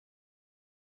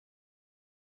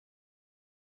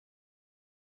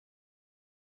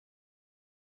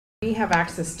we have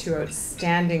access to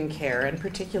outstanding care, and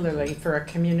particularly for a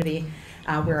community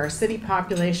where our city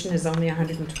population is only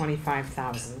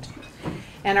 125,000.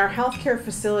 And our healthcare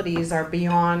facilities are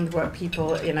beyond what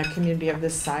people in a community of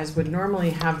this size would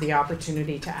normally have the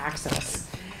opportunity to access.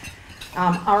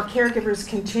 Our caregivers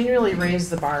continually raise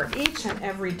the bar each and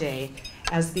every day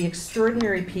as the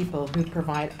extraordinary people who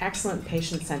provide excellent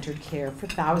patient-centered care for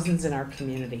thousands in our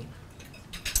community.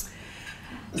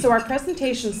 So our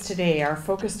presentations today are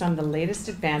focused on the latest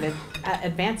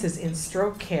advances in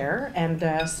stroke care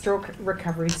and stroke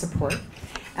recovery support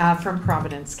from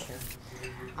Providence Care.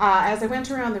 As I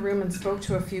went around the room and spoke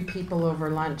to a few people over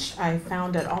lunch, I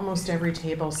found at almost every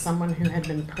table someone who had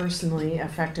been personally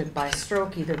affected by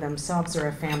stroke, either themselves or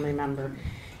a family member.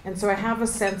 And so I have a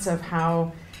sense of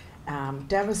how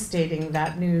devastating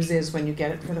that news is when you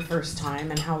get it for the first time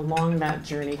and how long that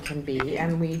journey can be.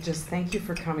 And we just thank you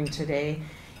for coming today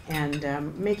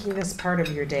and making this part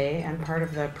of your day and part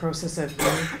of the process of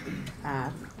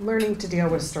you learning to deal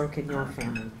with stroke in your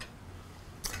family.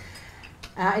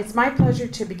 It's my pleasure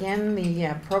to begin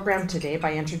the program today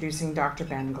by introducing Dr.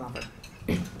 Ben Glover.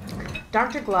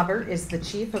 Dr. Glover is the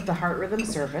Chief of the Heart Rhythm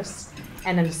Service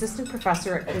and an Assistant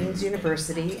Professor at Queen's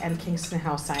University and Kingston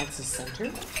Health Sciences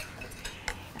Centre.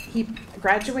 He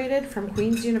graduated from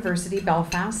Queen's University,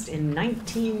 Belfast in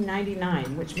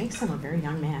 1999, which makes him a very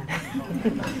young man.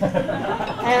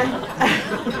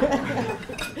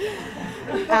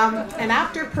 And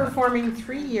after performing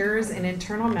 3 years in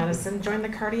internal medicine, joined the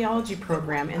cardiology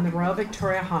program in the Royal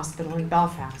Victoria Hospital in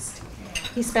Belfast.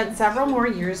 He spent several more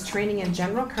years training in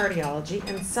general cardiology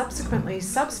and subsequently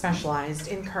subspecialized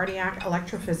in cardiac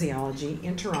electrophysiology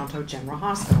in Toronto General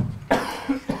Hospital.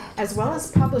 As well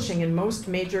as publishing in most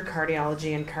major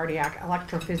cardiology and cardiac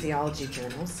electrophysiology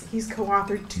journals, he's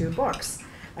co-authored 2 books,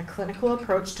 A Clinical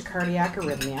Approach to Cardiac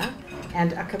Arrhythmia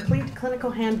and A Complete Clinical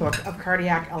Handbook of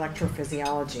Cardiac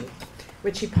Electrophysiology,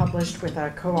 which he published with a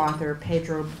co-author,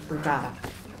 Pedro Brugada.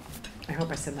 I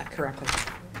hope I said that correctly.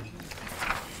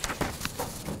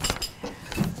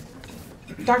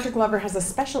 Dr. Glover has a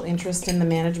special interest in the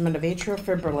management of atrial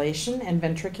fibrillation and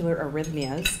ventricular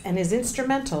arrhythmias and is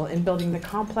instrumental in building the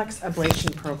complex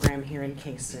ablation program here in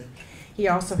Kingston. He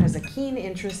also has a keen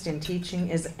interest in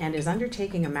teaching and is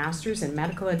undertaking a master's in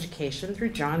medical education through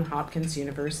Johns Hopkins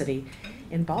University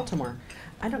in Baltimore.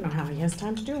 I don't know how he has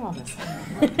time to do all this.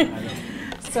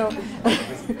 So,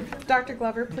 Dr.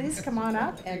 Glover, please come on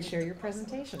up and share your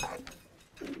presentation.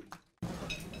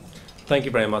 Thank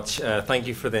you very much. Thank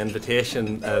you for the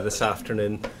invitation this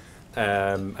afternoon.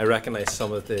 I recognise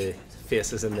some of the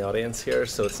faces in the audience here,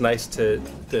 so it's nice to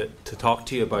talk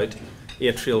to you about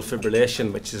atrial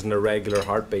fibrillation, which is an irregular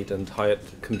heartbeat, and how it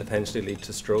can potentially lead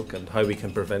to stroke and how we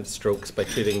can prevent strokes by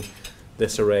treating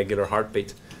this irregular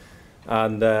heartbeat.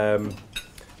 And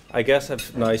I guess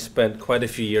I've now spent quite a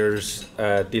few years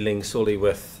dealing solely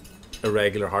with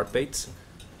irregular heartbeats.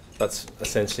 That's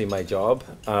essentially my job,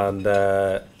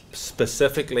 and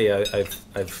specifically,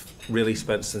 I've really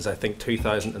spent since I think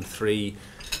 2003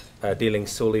 dealing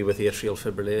solely with atrial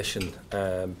fibrillation,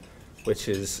 which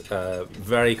is a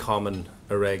very common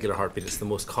irregular heartbeat. It's the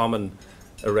most common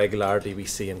irregularity we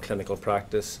see in clinical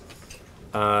practice.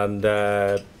 And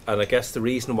I guess the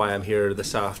reason why I'm here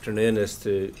this afternoon is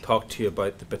to talk to you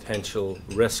about the potential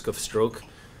risk of stroke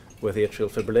with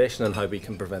atrial fibrillation and how we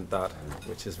can prevent that,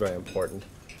 which is very important.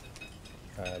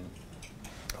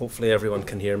 Hopefully everyone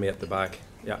can hear me at the back.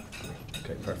 Yeah,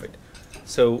 okay, perfect.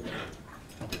 So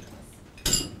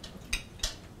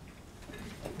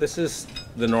this is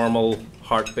the normal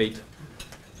heartbeat.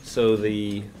 So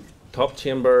the top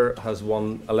chamber has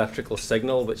one electrical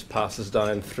signal which passes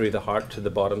down through the heart to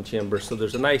the bottom chamber. So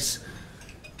there's a nice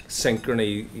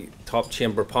synchrony. Top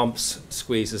chamber pumps,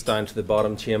 squeezes down to the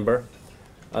bottom chamber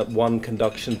at one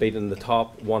conduction beat in the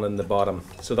top, one in the bottom.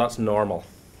 So that's normal.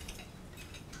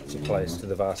 Which applies to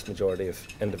the vast majority of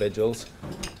individuals.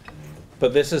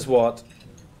 But this is what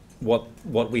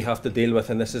we have to deal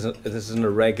with, and this is an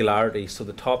irregularity. So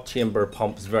the top chamber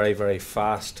pumps very, very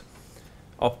fast,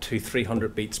 up to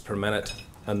 300 beats per minute,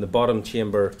 and the bottom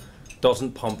chamber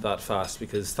doesn't pump that fast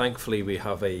because thankfully we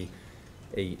have a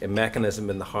mechanism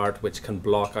in the heart which can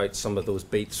block out some of those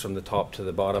beats from the top to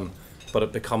the bottom, but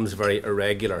it becomes very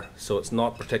irregular. So it's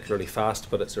not particularly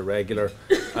fast, but it's irregular,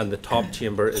 and the top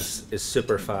chamber is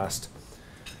super fast.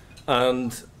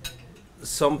 And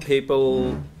some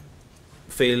people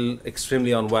feel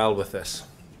extremely unwell with this.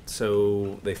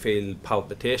 So they feel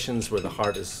palpitations where the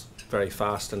heart is very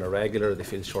fast and irregular. They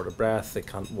feel short of breath. They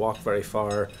can't walk very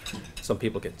far. Some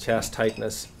people get chest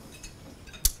tightness.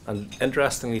 And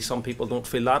interestingly, some people don't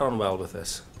feel that unwell with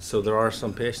this. So there are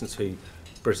some patients who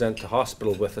present to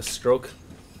hospital with a stroke,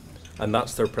 and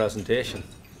that's their presentation,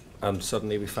 and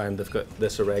suddenly we find they've got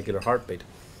this irregular heartbeat.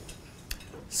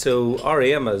 So our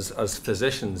aim as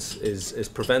physicians is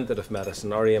preventative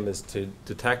medicine. Our aim is to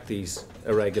detect these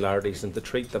irregularities and to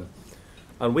treat them.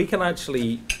 And we can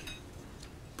actually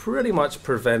pretty much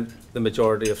prevent the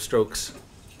majority of strokes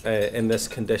in this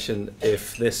condition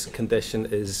if this condition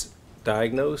is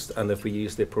diagnosed and if we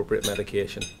use the appropriate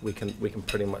medication. We can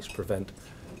pretty much prevent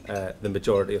the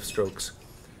majority of strokes.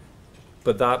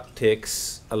 But that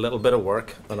takes a little bit of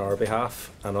work on our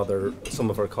behalf and some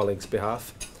of our colleagues'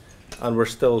 behalf. And we're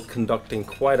still conducting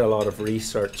quite a lot of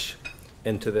research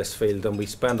into this field, and we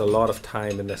spend a lot of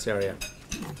time in this area.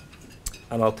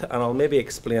 And I'll maybe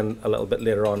explain a little bit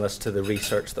later on as to the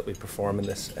research that we perform in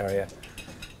this area.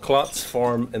 Clots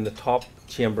form in the top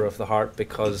chamber of the heart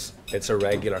because it's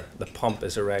irregular. The pump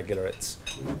is irregular. It's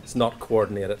not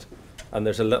coordinated. And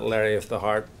there's a little area of the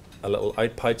heart, a little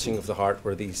outpouching of the heart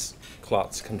where these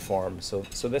clots can form. So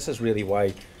this is really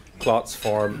why clots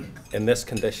form in this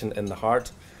condition in the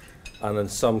heart. And in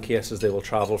some cases they will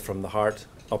travel from the heart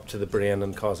up to the brain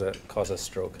and cause a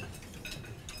stroke.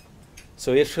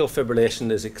 So atrial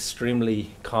fibrillation is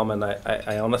extremely common.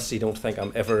 I honestly don't think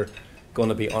I'm ever going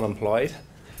to be unemployed.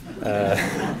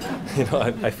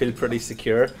 I feel pretty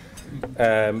secure.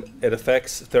 It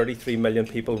affects 33 million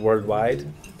people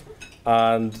worldwide,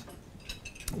 and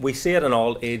we see it in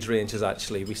all age ranges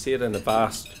actually. We see it in a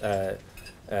vast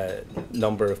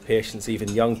number of patients, even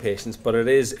young patients, but it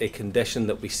is a condition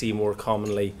that we see more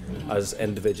commonly as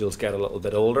individuals get a little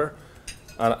bit older.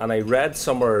 And I read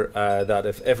somewhere that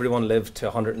if everyone lived to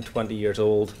 120 years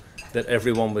old, that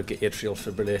everyone would get atrial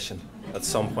fibrillation at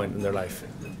some point in their life.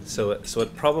 So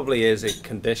it probably is a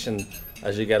condition,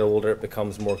 as you get older it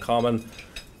becomes more common,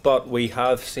 but we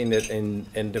have seen it in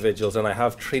individuals, and I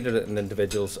have treated it in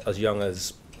individuals as young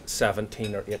as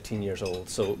 17 or 18 years old.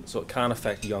 So it can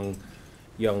affect young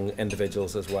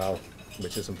individuals as well,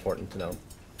 which is important to know.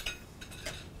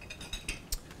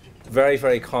 Very,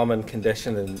 very common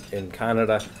condition in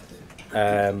Canada,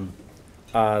 and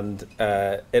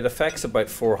it affects about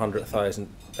 400,000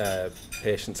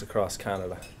 patients across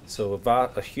Canada. So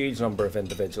a huge number of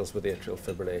individuals with atrial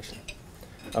fibrillation.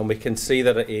 And we can see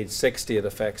that at age 60 it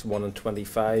affects 1 in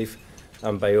 25,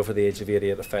 and by over the age of 80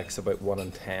 it affects about 1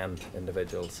 in 10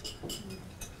 individuals.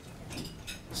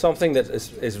 Something that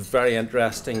is very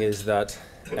interesting is that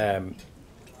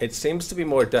it seems to be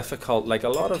more difficult, like a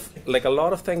lot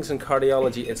of things in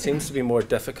cardiology, it seems to be more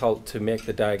difficult to make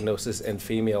the diagnosis in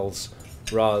females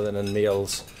rather than in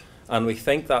males. And we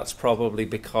think that's probably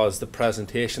because the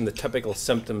presentation, the typical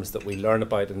symptoms that we learn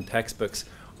about in textbooks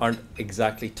aren't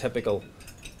exactly typical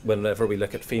whenever we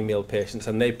look at female patients,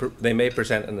 and they may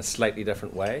present in a slightly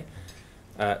different way.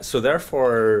 So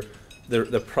therefore,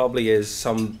 there probably is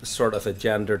some sort of a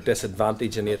gender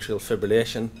disadvantage in atrial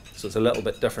fibrillation, so it's a little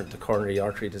bit different to coronary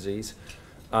artery disease.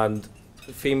 And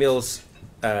females,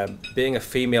 being a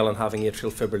female and having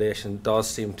atrial fibrillation does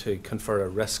seem to confer a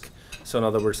risk. So in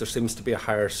other words, there seems to be a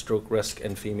higher stroke risk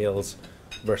in females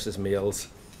versus males.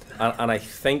 And I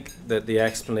think that the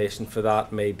explanation for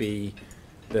that may be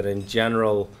that in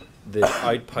general, the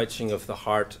outpouching of the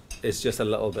heart is just a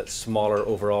little bit smaller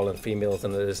overall in females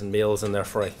than it is in males, and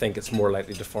therefore I think it's more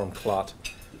likely to form clot.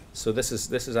 So this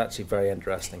is actually very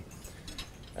interesting.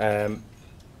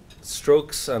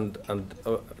 Strokes and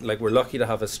like we're lucky to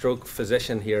have a stroke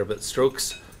physician here, but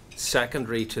strokes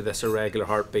secondary to this irregular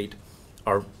heartbeat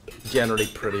are generally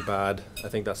pretty bad. I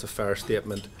think that's a fair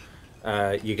statement.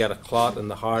 You get a clot in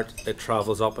the heart, it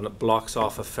travels up and it blocks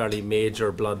off a fairly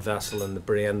major blood vessel in the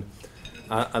brain.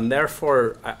 And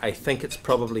therefore, I think it's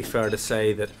probably fair to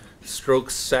say that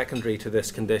strokes secondary to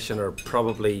this condition are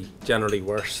probably generally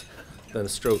worse than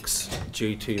strokes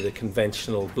due to the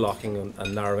conventional blocking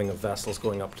and narrowing of vessels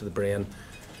going up to the brain.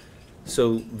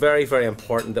 So very, very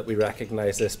important that we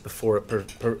recognise this before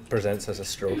it presents as a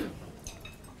stroke.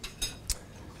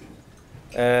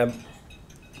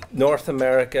 North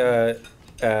America,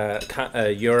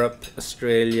 Europe,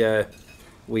 Australia,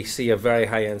 we see a very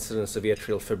high incidence of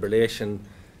atrial fibrillation.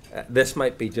 This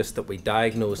might be just that we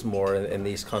diagnose more in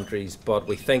these countries, but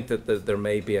we think that there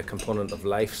may be a component of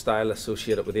lifestyle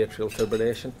associated with atrial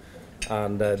fibrillation.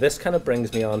 And this kind of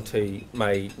brings me on to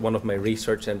one of my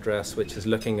research interests, which is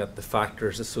looking at the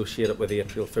factors associated with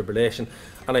atrial fibrillation.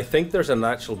 And I think there's an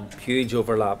actual huge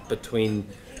overlap between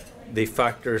the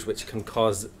factors which can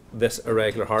cause this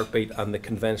irregular heartbeat and the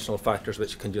conventional factors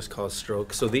which can just cause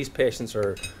stroke. So these patients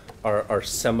are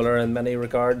similar in many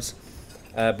regards.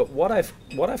 But what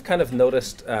I've kind of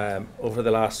noticed over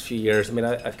the last few years, I mean,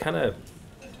 I've kind of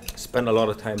spent a lot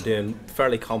of time doing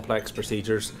fairly complex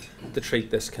procedures to treat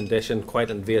this condition,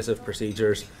 quite invasive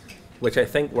procedures, which I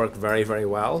think worked very, very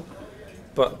well.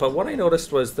 But what I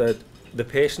noticed was that the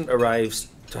patient arrives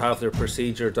to have their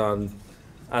procedure done,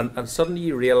 and suddenly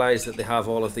you realise that they have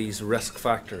all of these risk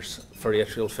factors for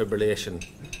atrial fibrillation,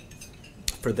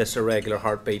 for this irregular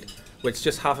heartbeat, which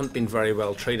just haven't been very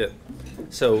well treated.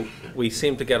 So we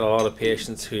seem to get a lot of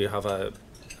patients who have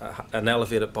an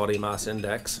elevated body mass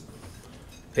index,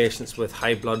 patients with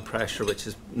high blood pressure which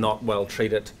is not well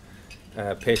treated,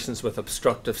 patients with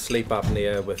obstructive sleep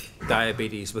apnea, with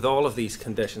diabetes, with all of these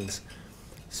conditions.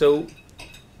 So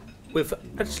we've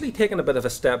actually taken a bit of a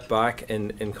step back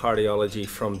in cardiology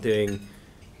from doing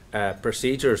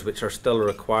procedures which are still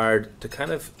required to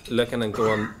kind of looking and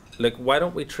going, look, why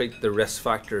don't we treat the risk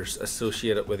factors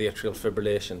associated with atrial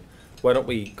fibrillation? Why don't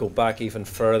we go back even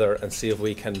further and see if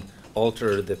we can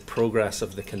alter the progress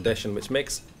of the condition, which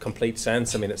makes complete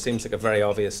sense. I mean, it seems like a very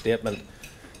obvious statement,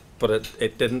 but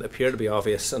it didn't appear to be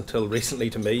obvious until recently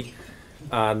to me.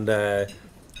 And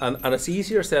it's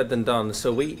easier said than done.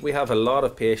 So we have a lot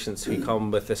of patients who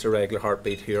come with this irregular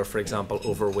heartbeat who are, for example,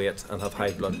 overweight and have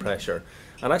high blood pressure.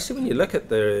 And actually, when you look at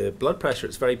the blood pressure,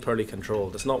 it's very poorly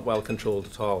controlled. It's not well controlled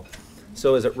at all.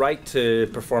 So is it right to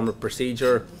perform a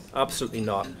procedure? Absolutely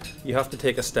not. You have to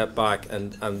take a step back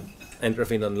and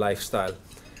intervene on lifestyle.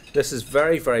 This is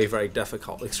very, very, very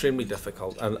difficult, extremely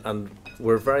difficult, and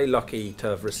we're very lucky to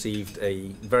have received a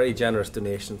very generous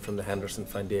donation from the Henderson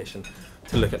Foundation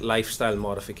to look at lifestyle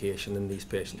modification in these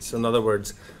patients. So in other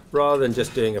words, rather than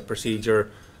just doing a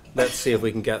procedure, let's see if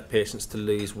we can get patients to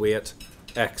lose weight,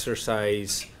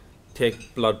 exercise,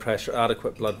 take blood pressure,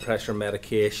 adequate blood pressure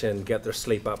medication, get their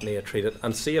sleep apnea treated,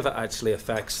 and see if it actually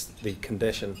affects the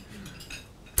condition.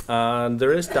 And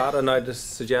there is data now to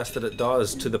suggest that it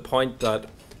does, to the point that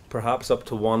perhaps up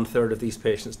to 1/3 of these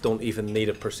patients don't even need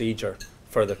a procedure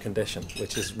for their condition,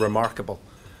 which is remarkable.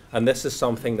 And this is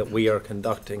something that we are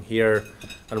conducting here,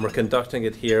 and we're conducting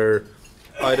it here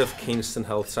out of Kingston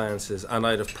Health Sciences and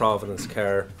out of Providence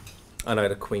Care and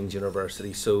out of Queen's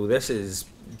University. So this is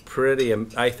pretty,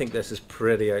 I think this is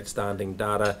pretty outstanding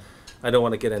data. I don't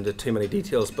want to get into too many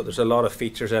details, but there's a lot of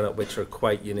features in it which are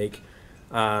quite unique.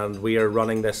 And we are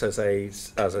running this as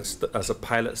a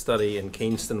pilot study in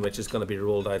Kingston, which is going to be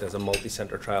rolled out as a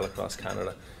multi-centre trial across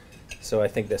Canada. So I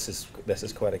think this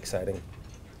is quite exciting.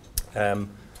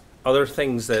 Other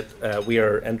things that we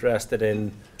are interested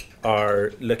in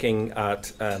are looking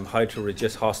at how to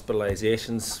reduce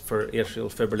hospitalizations for atrial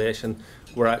fibrillation.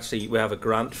 We have a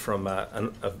grant from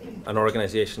an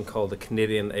organisation called the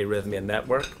Canadian Arrhythmia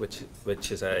Network,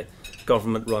 which is a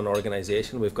government-run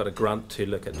organisation. We've got a grant to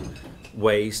look at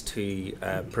ways to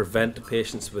prevent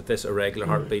patients with this irregular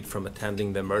heartbeat from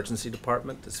attending the emergency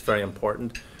department. It's very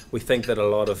important. We think that a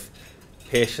lot of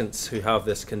patients who have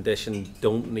this condition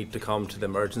don't need to come to the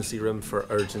emergency room for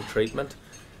urgent treatment,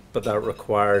 but that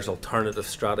requires alternative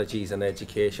strategies and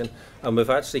education. And we've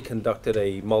actually conducted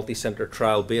a multi-centre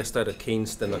trial based out of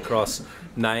Kingston across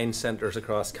 9 centres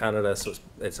across Canada. So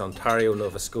it's Ontario,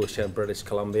 Nova Scotia and British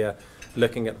Columbia,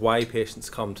 looking at why patients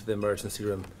come to the emergency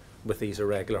room with these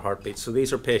irregular heartbeats. So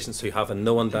these are patients who have a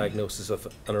known diagnosis of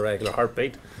an irregular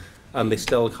heartbeat, and they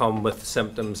still come with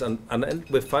symptoms. And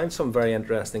we've found some very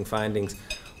interesting findings.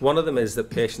 One of them is that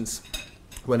patients,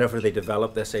 whenever they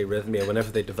develop this arrhythmia,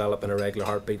 whenever they develop an irregular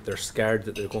heartbeat, they're scared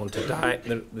that they're going to die.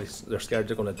 They're scared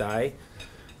they're going to die.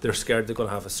 They're scared they're going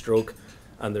to have a stroke,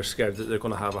 and they're scared that they're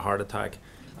going to have a heart attack.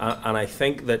 And I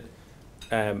think that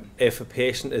if a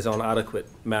patient is on adequate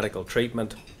medical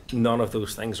treatment, none of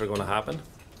those things are going to happen.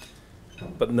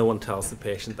 But no one tells the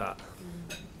patient that.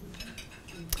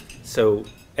 So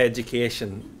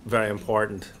education, very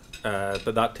important.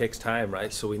 But that takes time,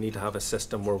 right? So we need to have a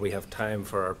system where we have time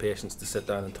for our patients to sit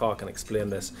down and talk and explain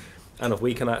this. And if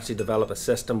we can actually develop a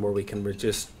system where we can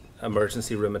reduce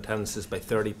emergency room attendances by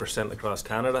 30% across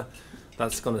Canada,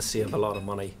 that's going to save a lot of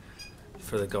money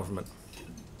for the government.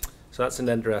 So that's an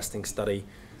interesting study.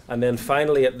 And then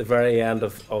finally, at the very end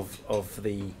of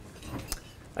the,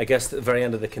 I guess the very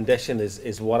end of the condition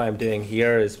is what I'm doing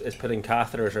here is putting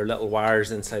catheters or little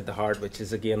wires inside the heart, which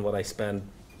is again what I spend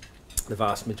the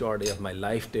vast majority of my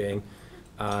life doing.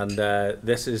 And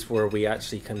this is where we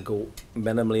actually can go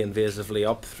minimally invasively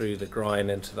up through the groin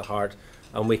into the heart,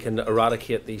 and we can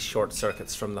eradicate these short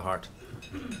circuits from the heart.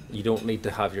 You don't need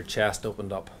to have your chest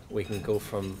opened up. We can go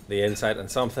from the inside,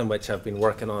 and something which I've been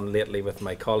working on lately with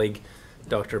my colleague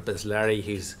Dr. Bisleri,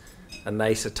 who's a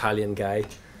nice Italian guy.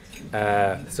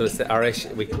 So it's the Irish,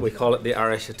 we call it the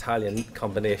Irish-Italian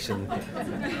combination.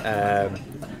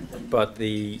 But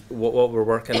what we're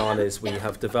working on is we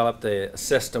have developed a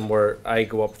system where I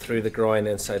go up through the groin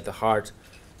inside the heart,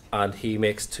 and he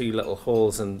makes 2 little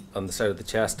holes on the side of the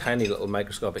chest, tiny little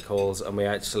microscopic holes, and we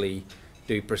actually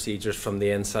do procedures from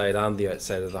the inside and the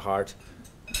outside of the heart,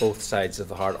 both sides of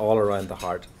the heart, all around the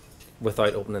heart,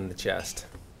 without opening the chest.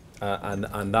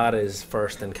 And that is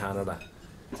first in Canada.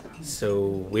 So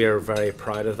we're very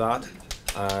proud of that.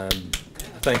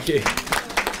 Thank you.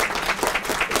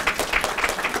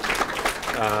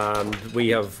 And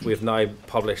we've now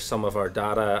published some of our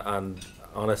data, and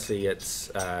honestly, it's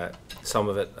some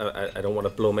of it. I don't want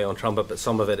to blow my own trumpet, but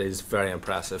some of it is very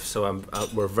impressive. So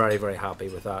we're very, very happy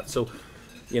with that. So,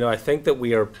 I think that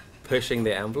we are pushing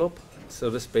the envelope, so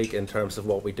to speak, in terms of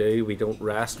what we do. We don't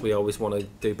rest. We always want to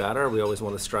do better. We always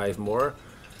want to strive more.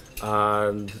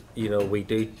 And we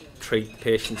do treat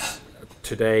patients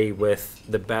today with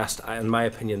the best, in my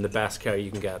opinion, the best care you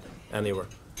can get anywhere.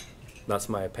 That's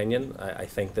my opinion. I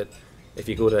think that if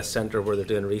you go to a centre where they're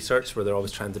doing research, where they're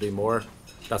always trying to do more,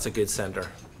 that's a good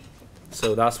centre.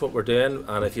 So that's what we're doing,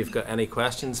 and if you've got any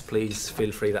questions, please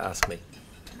feel free to ask me.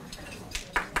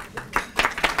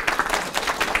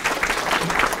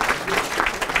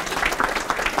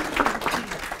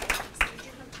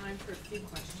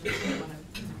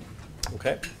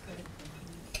 Okay.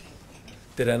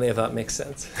 Did any of that make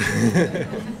sense?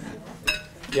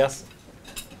 Yes?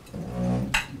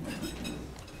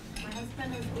 My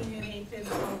husband has been in AFib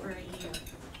for over a year,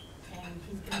 and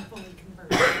he's been fully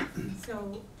converted.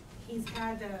 So he's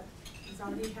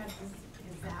already had his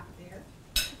zap there,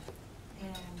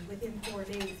 and within 4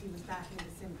 days he was back into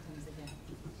symptoms again.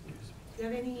 Do you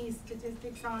have any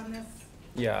statistics on this?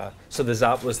 Yeah. So the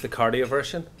zap was the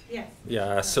cardioversion? Yes.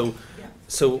 Yeah. So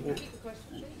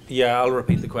yeah, I'll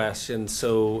repeat the question.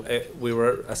 So we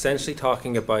were essentially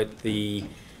talking about the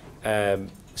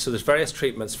so there's various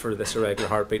treatments for this irregular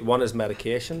heartbeat. One is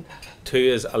medication. 2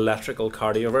 is electrical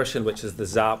cardioversion, which is the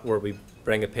zap, where we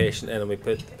bring a patient in and we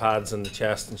put pads in the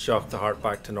chest and shock the heart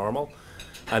back to normal.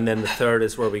 And then the 3rd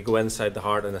is where we go inside the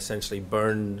heart and essentially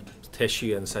burn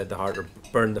tissue inside the heart, or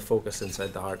burn the focus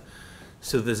inside the heart.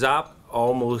 So the zap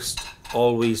almost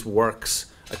always works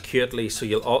acutely, so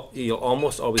you'll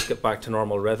almost always get back to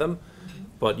normal rhythm,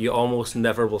 but you almost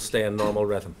never will stay in normal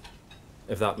rhythm,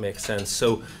 if that makes sense.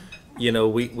 So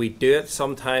we do it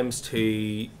sometimes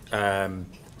to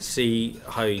see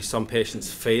how some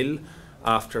patients feel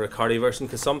after a cardioversion,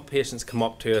 because some patients come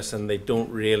up to us and they don't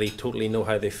really totally know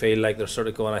how they feel. Like they're sort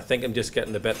of going, I think I'm just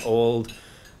getting a bit old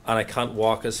and I can't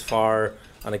walk as far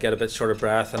and I get a bit short of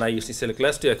breath. And I usually say, look,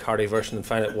 let's do a cardioversion and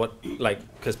find out what,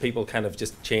 because people kind of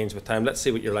just change with time. Let's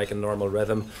see what you're like in normal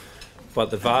rhythm.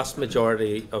 But the vast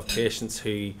majority of patients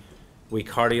who we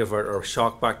cardiovert or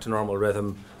shock back to normal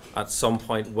rhythm at some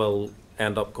point will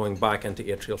end up going back into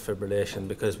atrial fibrillation,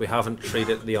 because we haven't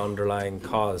treated the underlying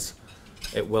cause.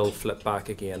 It will flip back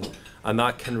again. And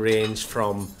that can range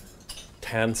from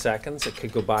 10 seconds. It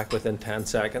could go back within 10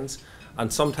 seconds.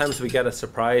 And sometimes we get a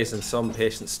surprise and some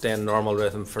patients stay in normal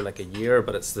rhythm for like a year,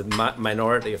 but it's the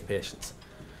minority of patients.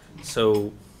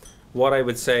 So what I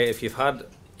would say, if you've had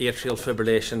atrial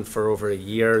fibrillation for over a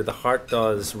year, the heart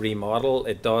does remodel.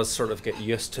 It does sort of get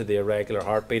used to the irregular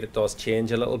heartbeat. It does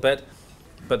change a little bit,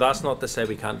 but that's not to say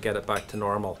we can't get it back to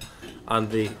normal. And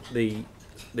the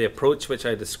approach which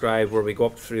I described, where we go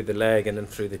up through the leg and then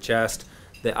through the chest,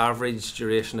 the average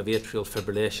duration of atrial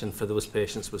fibrillation for those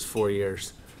patients was 4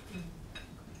 years.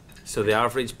 So the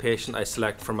average patient I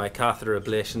select for my catheter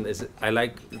ablation is, I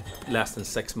like less than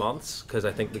 6 months, because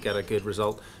I think we get a good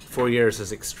result. 4 years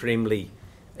is extremely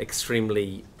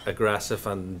aggressive,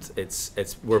 and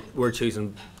we're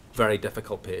choosing very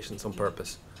difficult patients on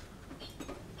purpose.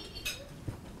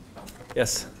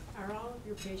 Yes? Are all of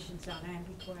your patients on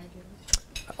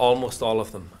anticoagulants? Almost all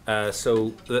of them.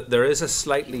 So there is a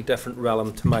slightly different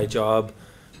realm to my job,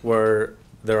 where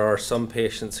there are some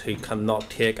patients who cannot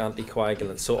take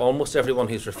anticoagulants. So almost everyone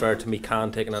who's referred to me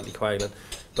can take an anticoagulant.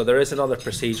 But there is another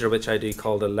procedure which I do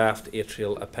called a left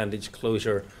atrial appendage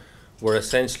closure, where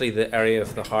essentially the area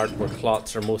of the heart where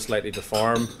clots are most likely to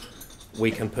form, we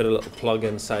can put a little plug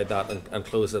inside that and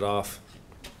close it off.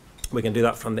 We can do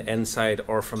that from the inside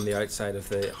or from the outside of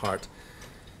the heart.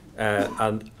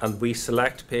 And we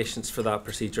select patients for that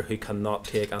procedure who cannot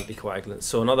take anticoagulants.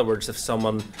 So in other words, if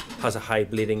someone has a high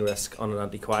bleeding risk on an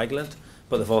anticoagulant,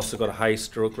 but they've also got a high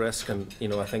stroke risk, and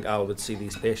I think Al would see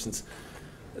these patients,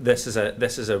 this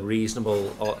is a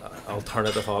reasonable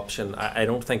alternative option. I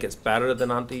don't think it's better than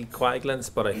anticoagulants,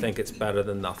 but I think it's better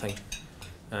than nothing.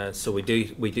 So we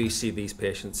do see these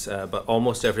patients, but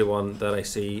almost everyone that I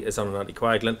see is on an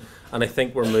anticoagulant, and I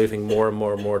think we're moving more and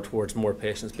more and more towards more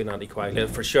patients being anticoagulated.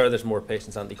 For sure, there's more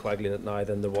patients anticoagulated now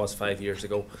than there was 5 years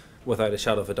ago, without a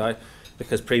shadow of a doubt,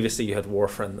 because previously you had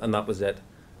warfarin and that was it,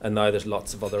 and now there's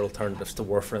lots of other alternatives to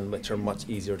warfarin which are much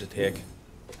easier to take.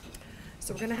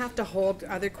 So we're going to have to hold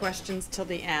other questions till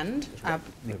the end.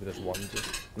 Maybe there's one.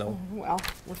 No. Well,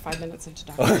 we're 5 minutes into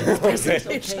Dr. Jinn's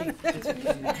presentation.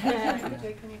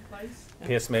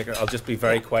 Pacemaker. I'll just be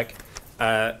very quick.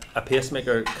 A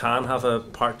pacemaker can have a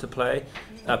part to play.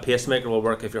 A pacemaker will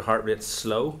work if your heart rate's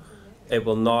slow. It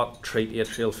will not treat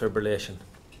atrial fibrillation.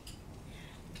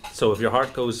 So if your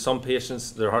heart goes, some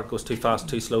patients, their heart goes too fast,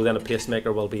 too slow, then a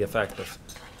pacemaker will be effective.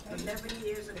 11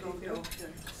 years ago, doctor,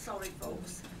 sorry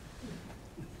folks,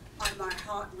 and my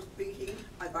heart was beating.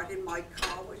 I got in my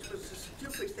car, which was a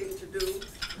stupid thing to do.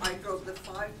 I drove the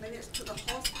 5 minutes to the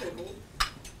hospital,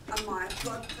 and my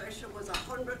blood pressure was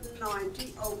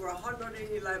 190 over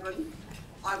 111.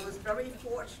 I was very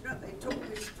fortunate. They took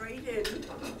me straight in.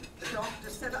 The doctor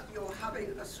said, "You're having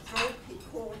a stroke." He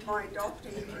called my doctor.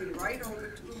 He came right over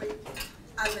to me,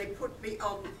 and they put me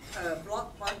on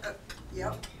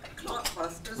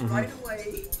clotbusters right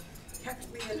away.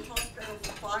 Kept me in hospital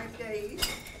for 5 days.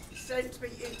 Sent me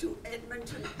into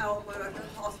Edmonton, Alberta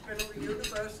Hospital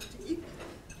University.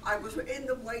 I was in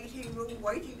the waiting room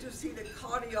waiting to see the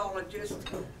cardiologist,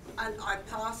 and I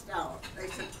passed out. They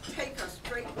said, "Take her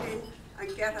straight in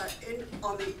and get her in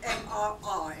on the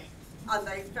MRI." And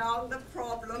they found the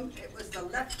problem. It was the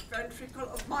left ventricle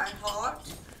of my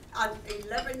heart. And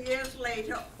 11 years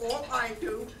later, all I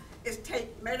do is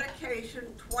take medication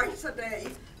twice a day,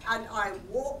 and I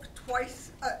walk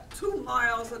 2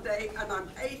 miles a day, and I'm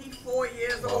 84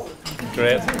 years old.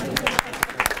 Great.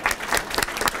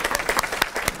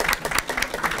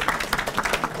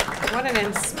 What an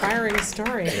inspiring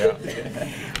story. Yeah.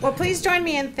 Well, please join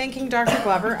me in thanking Dr.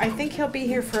 Glover. I think he'll be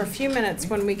here for a few minutes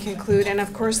when we conclude, and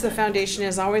of course the Foundation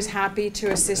is always happy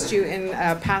to assist you in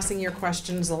passing your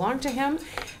questions along to him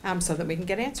so that we can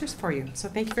get answers for you. So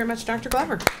thank you very much, Dr.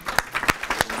 Glover.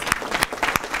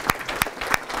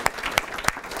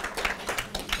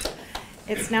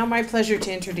 It's now my pleasure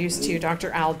to introduce to you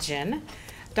Dr. Al Jin.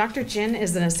 Dr. Jin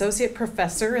is an associate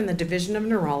professor in the Division of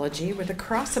Neurology with a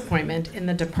cross appointment in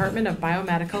the Department of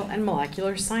Biomedical and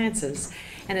Molecular Sciences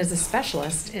and is a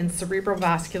specialist in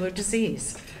cerebrovascular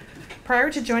disease. Prior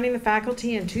to joining the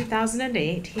faculty in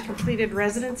 2008, he completed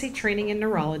residency training in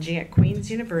neurology at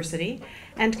Queen's University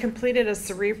and completed a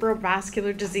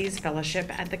cerebrovascular disease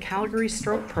fellowship at the Calgary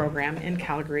Stroke Program in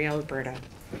Calgary, Alberta.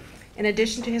 In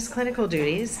addition to his clinical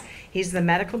duties, he's the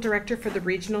medical director for the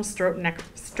Regional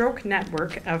Stroke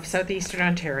Network of Southeastern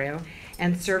Ontario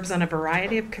and serves on a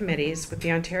variety of committees with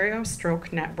the Ontario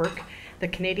Stroke Network, the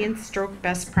Canadian Stroke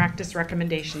Best Practice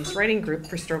Recommendations Writing Group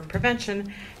for Stroke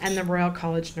Prevention, and the Royal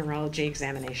College Neurology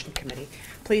Examination Committee.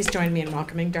 Please join me in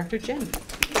welcoming Dr. Jin.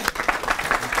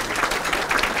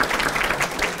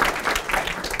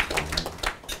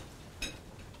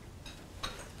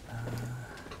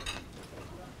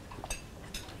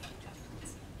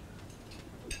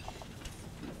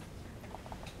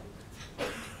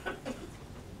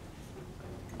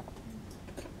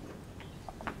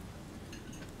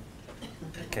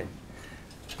 Okay.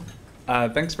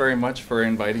 Thanks very much for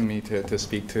inviting me to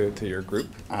speak to your group.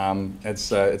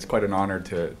 It's quite an honor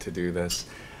to do this.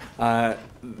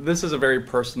 This is a very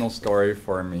personal story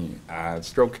for me.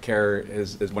 Stroke care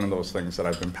is one of those things that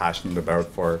I've been passionate about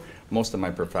for most of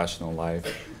my professional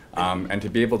life. And to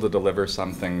be able to deliver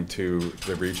something to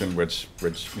the region which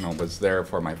was there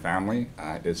for my family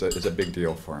is a big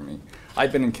deal for me.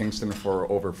 I've been in Kingston for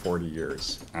over 40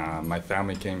 years. My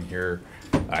family came here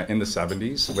in the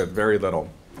 70s with very little,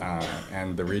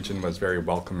 and the region was very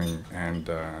welcoming and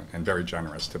very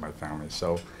generous to my family.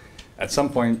 So at some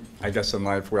point, I guess in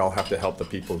life, we all have to help the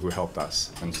people who helped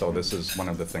us. And so this is one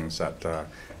of the things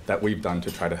that we've done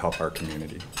to try to help our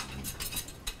community.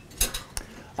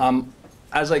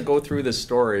 As I go through this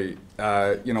story,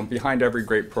 behind every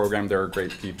great program there are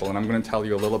great people, and I'm going to tell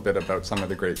you a little bit about some of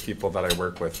the great people that I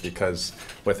work with, because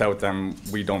without them,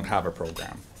 we don't have a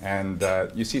program. And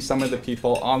you see some of the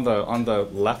people on the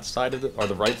left side of or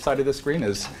the right side of the screen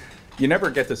is, you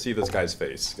never get to see this guy's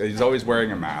face. He's always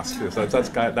wearing a mask. So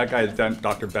that guy is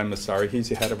Dr. Ben Massari. He's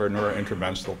the head of our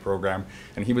neurointerventional program,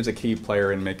 and he was a key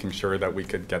player in making sure that we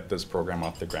could get this program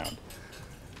off the ground.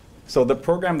 So the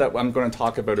program that I'm going to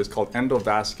talk about is called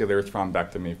endovascular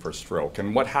thrombectomy for stroke.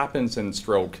 And what happens in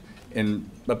stroke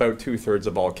in about 2/3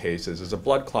 of all cases is a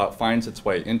blood clot finds its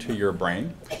way into your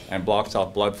brain and blocks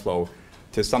off blood flow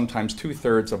to sometimes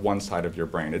 2/3 of one side of your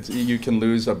brain. You can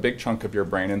lose a big chunk of your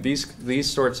brain, and these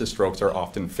sorts of strokes are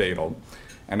often fatal.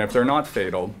 And if they're not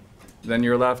fatal, then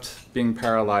you're left being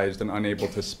paralyzed and unable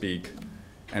to speak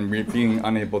and being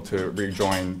unable to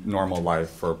rejoin normal life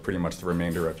for pretty much the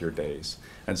remainder of your days.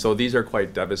 And so these are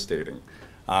quite devastating.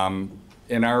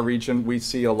 In our region, we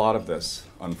see a lot of this,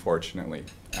 unfortunately.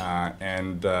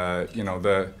 You know,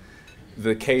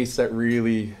 the case that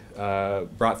really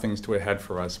brought things to a head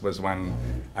for us was when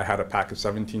I had to pack a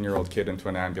 17-year-old kid into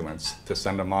an ambulance to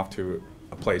send him off to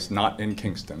a place not in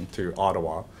Kingston, to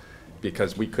Ottawa,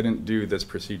 because we couldn't do this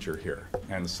procedure here.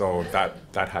 And so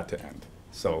that had to end.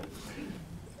 So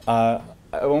I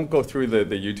won't go through the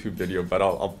YouTube video, but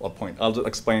I'll just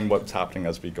explain what's happening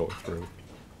as we go through.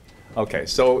 Okay,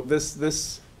 so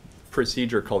this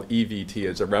procedure called EVT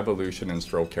is a revolution in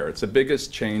stroke care. It's the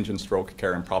biggest change in stroke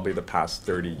care in probably the past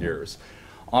 30 years.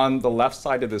 On the left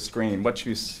side of the screen, what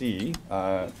you see,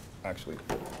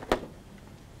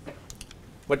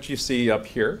 what you see up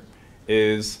here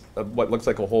is what looks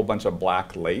like a whole bunch of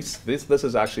black lace. This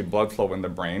is actually blood flow in the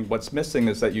brain. What's missing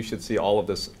is that you should see all of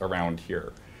this around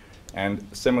here. And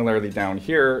similarly down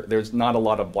here, there's not a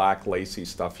lot of black lacy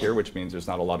stuff here, which means there's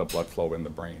not a lot of blood flow in the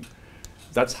brain.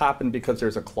 That's happened because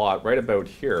there's a clot right about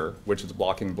here, which is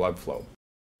blocking blood flow.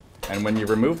 And when you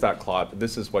remove that clot,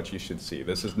 this is what you should see.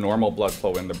 This is normal blood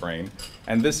flow in the brain.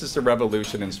 And this is the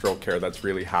revolution in stroke care that's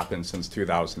really happened since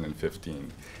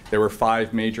 2015. There were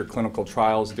 5 major clinical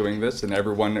trials doing this, and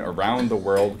everyone around the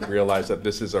world realized that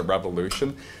this is a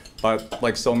revolution. But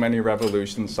like so many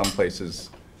revolutions, some places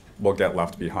will get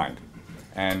left behind.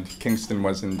 And Kingston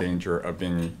was in danger of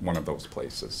being one of those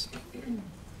places.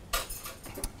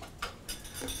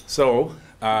 So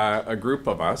a group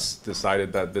of us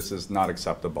decided that this is not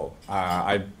acceptable.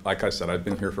 Like I said, I've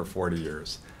been here for 40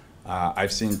 years.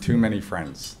 I've seen too many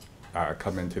friends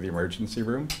come into the emergency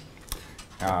room,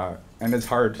 and it's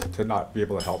hard to not be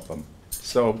able to help them.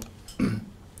 So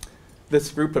this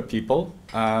group of people,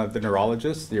 the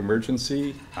neurologists, the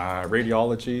emergency,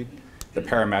 radiology, the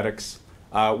paramedics,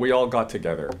 we all got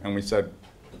together and we said,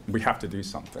 we have to do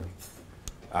something.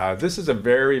 This is a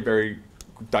very, very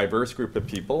diverse group of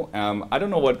people. I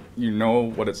don't know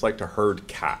what it's like to herd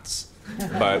cats,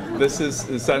 but this is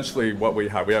essentially what we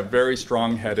have. We have very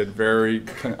strong-headed,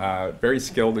 very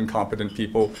skilled and competent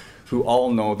people who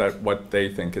all know that what they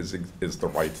think is the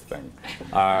right thing.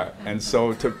 And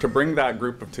so to bring that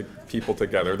group of people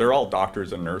together, they're all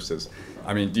doctors and nurses.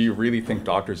 I mean, do you really think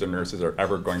doctors and nurses are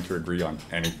ever going to agree on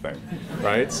anything,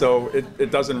 right? So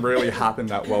it doesn't really happen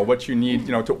that well. What you need,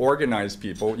 to organize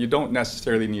people, you don't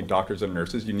necessarily need doctors and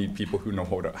nurses. You need people who know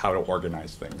how to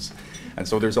organize things. And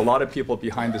so there's a lot of people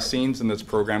behind the scenes in this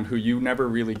program who you never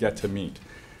really get to meet.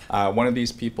 One of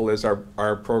these people is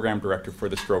our program director for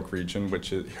the stroke region,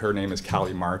 her name is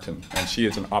Callie Martin, and she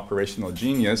is an operational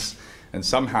genius, and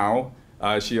somehow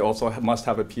she also must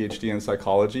have a PhD in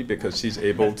psychology because she's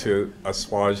able to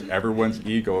assuage everyone's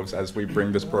egos as we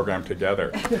bring this program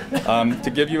together.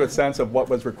 To give you a sense of what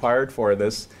was required for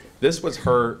this was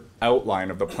her outline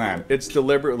of the plan. It's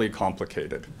deliberately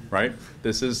complicated, right?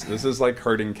 This is like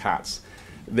herding cats.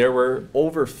 There were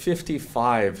over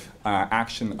 55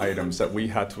 action items that we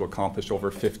had to accomplish over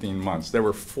 15 months. There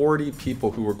were 40 people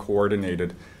who were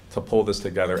coordinated to pull this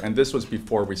together, and this was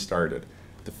before we started.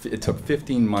 It took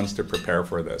 15 months to prepare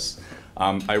for this.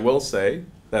 I will say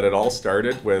that it all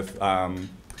started with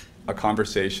a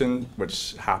conversation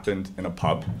which happened in a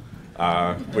pub,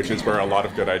 which is where a lot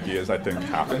of good ideas, I think,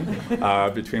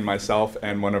 happen, between myself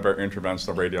and one of our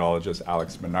interventional radiologists,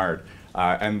 Alex Menard.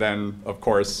 And then, of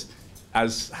course,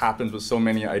 as happens with so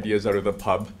many ideas out of the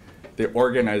pub, the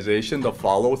organization, the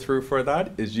follow-through for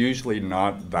that is usually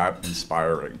not that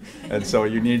inspiring. And so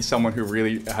you need someone who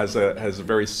really has a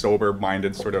very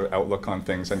sober-minded sort of outlook on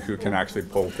things and who can actually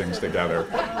pull things together.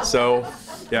 So,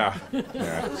 yeah,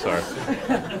 sorry.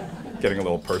 Getting a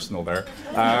little personal there.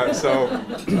 So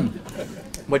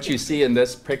what you see in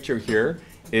this picture here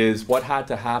is what had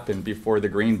to happen before the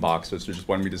green box, which is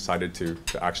when we decided to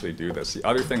actually do this. The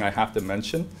other thing I have to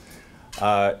mention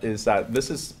is that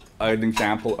this is an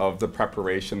example of the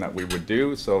preparation that we would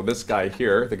do. So this guy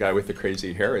here, the guy with the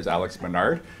crazy hair, is Alex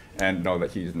Menard. And know that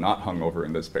he's not hungover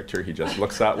in this picture, he just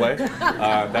looks that way.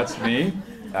 That's me,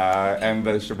 and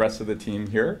there's the rest of the team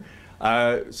here.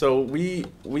 So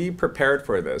we prepared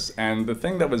for this, and the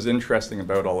thing that was interesting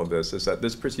about all of this is that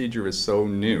this procedure is so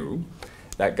new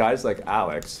that guys like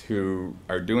Alex, who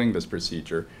are doing this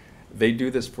procedure, they do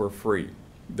this for free.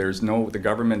 The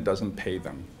government doesn't pay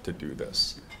them to do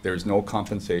this. There's no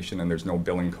compensation and there's no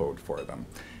billing code for them.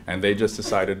 And they just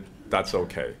decided, that's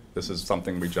okay. This is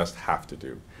something we just have to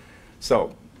do.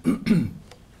 So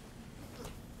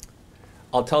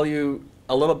I'll tell you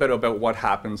a little bit about what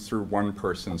happens through one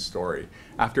person's story.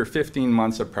 After 15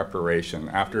 months of preparation,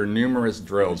 after numerous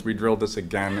drills, we drilled this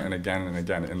again and again and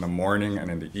again in the morning and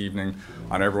in the evening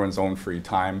on everyone's own free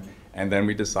time, and then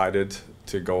we decided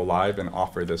to go live and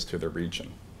offer this to the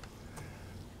region.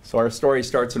 So our story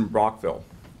starts in Brockville.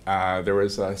 There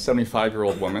was a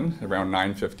 75-year-old woman around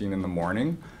 9:15 in the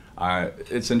morning.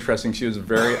 It's interesting, she was a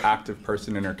very active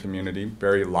person in her community,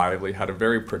 very lively, had a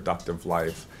very productive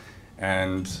life.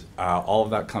 And all of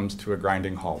that comes to a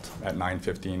grinding halt at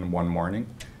 9:15 one morning.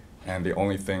 And the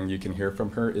only thing you can hear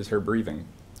from her is her breathing.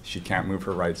 She can't move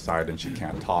her right side and she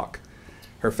can't talk.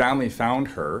 Her family found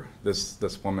her,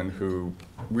 this woman who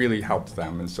really helped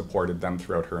them and supported them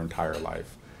throughout her entire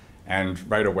life, and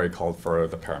right away called for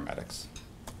the paramedics.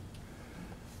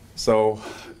 So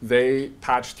they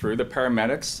patched through. The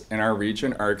paramedics in our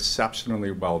region are exceptionally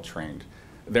well trained.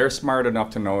 They're smart enough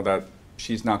to know that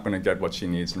she's not going to get what she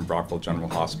needs in Brockville General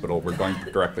Hospital. We're going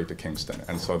directly to Kingston.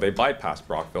 And so they bypassed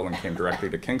Brockville and came directly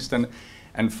to Kingston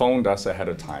and phoned us ahead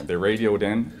of time. They radioed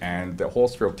in, and the whole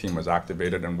stroke team was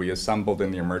activated, and we assembled in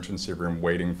the emergency room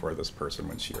waiting for this person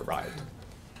when she arrived.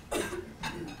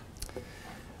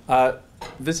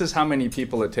 This is how many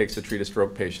people it takes to treat a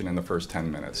stroke patient in the first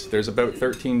 10 minutes. There's about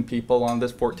 13 people on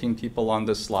this, 14 people on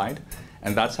this slide,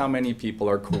 and that's how many people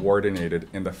are coordinated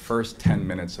in the first 10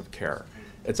 minutes of care.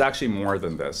 It's actually more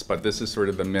than this, but this is sort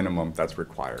of the minimum that's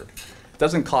required. It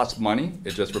doesn't cost money,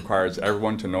 it just requires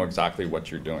everyone to know exactly what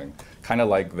you're doing. Kind of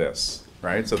like this,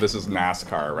 right? So this is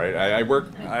NASCAR, right?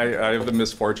 I have the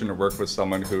misfortune to work with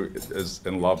someone who is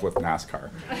in love with NASCAR.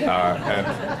 And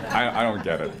I don't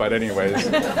get it, but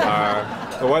anyways,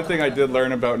 the one thing I did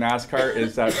learn about NASCAR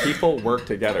is that people work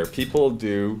together. People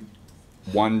do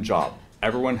one job.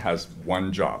 Everyone has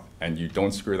one job, and you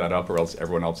don't screw that up, or else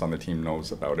everyone else on the team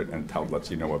knows about it and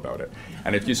lets you know about it.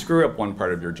 And if you screw up one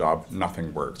part of your job,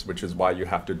 nothing works, which is why you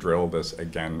have to drill this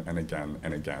again and again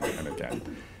and again and again.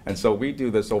 And so we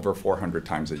do this over 400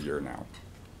 times a year now.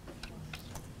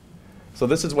 So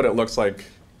this is what it looks like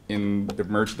in the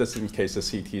this in case a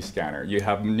CT scanner. You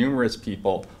have numerous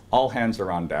people, all hands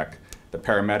are on deck. The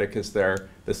paramedic is there.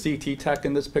 The CT tech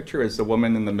in this picture is the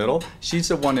woman in the middle. She's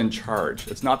the one in charge.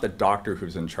 It's not the doctor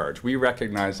who's in charge. We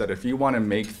recognize that if you want to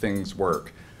make things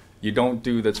work, you don't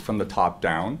do this from the top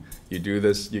down. You do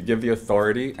this, you give the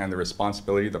authority and the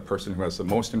responsibility to the person who has the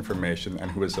most information and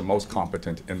who is the most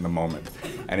competent in the moment.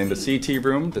 And in the CT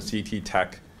room, the CT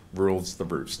tech rules the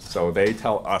roost. So they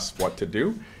tell us what to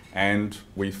do, and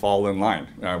we fall in line.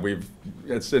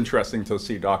 It's interesting to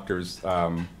see doctors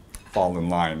fall in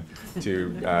line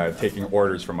to taking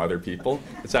orders from other people.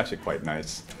 It's actually quite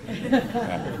nice.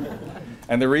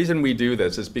 And the reason we do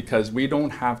this is because we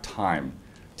don't have time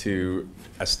to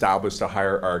establish the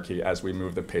hierarchy as we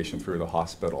move the patient through the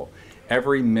hospital.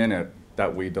 Every minute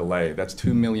that we delay, that's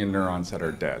 2 million neurons that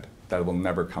are dead, that will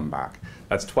never come back.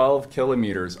 That's 12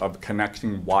 kilometers of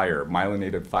connecting wire,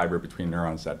 myelinated fiber between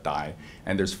neurons that die,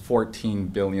 and there's 14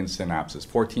 billion synapses,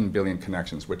 14 billion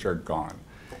connections, which are gone.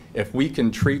 If we can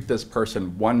treat this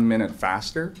person 1 minute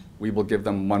faster, we will give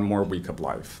them 1 more week of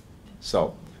life.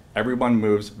 So everyone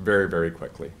moves very, very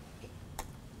quickly.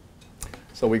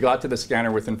 So we got to the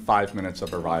scanner within 5 minutes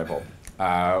of arrival.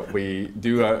 We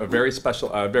do a very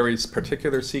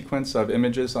particular sequence of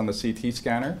images on the CT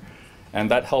scanner, and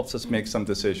that helps us make some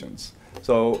decisions.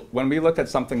 So when we look at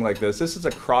something like this is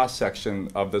a cross-section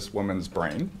of this woman's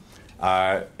brain.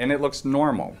 And it looks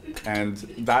normal, and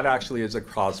that actually is a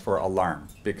cause for alarm,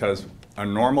 because a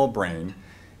normal brain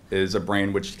is a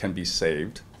brain which can be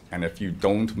saved, and if you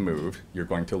don't move, you're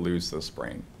going to lose this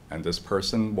brain, and this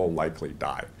person will likely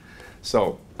die.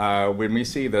 So when we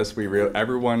see this,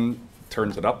 everyone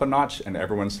turns it up a notch, and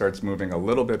everyone starts moving a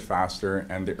little bit faster,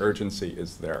 and the urgency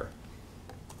is there.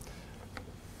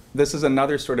 This is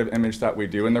another sort of image that we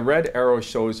do, and the red arrow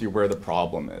shows you where the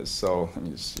problem is. So let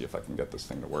me just see if I can get this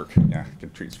thing to work. Yeah, I can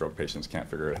treat stroke patients, can't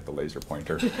figure out the laser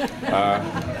pointer.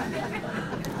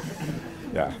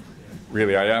 Yeah,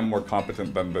 really, I am more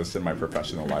competent than this in my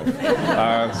professional life.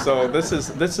 So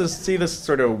see this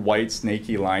sort of white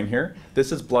snaky line here?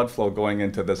 This is blood flow going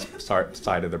into this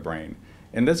side of the brain.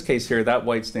 In this case here, that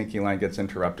white snaky line gets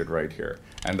interrupted right here,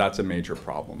 and that's a major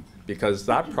problem, because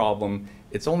that problem,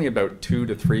 it's only about 2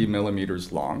 to 3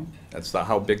 millimeters long. That's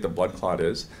how big the blood clot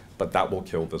is, but that will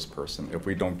kill this person. If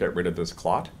we don't get rid of this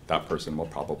clot, that person will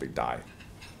probably die.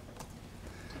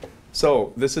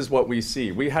 So this is what we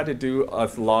see. We had to do a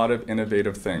lot of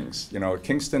innovative things. You know,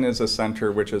 Kingston is a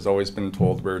center which has always been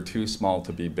told we're too small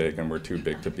to be big and we're too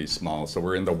big to be small. So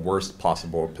we're in the worst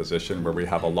possible position where we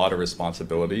have a lot of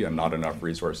responsibility and not enough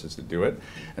resources to do it.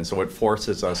 And so it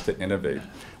forces us to innovate.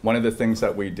 One of the things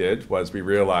that we did was we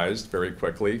realized very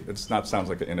quickly, sounds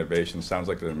like an innovation, sounds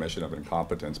like an admission of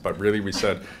incompetence, but really we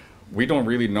said, we don't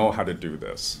really know how to do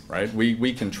this, right?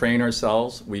 We can train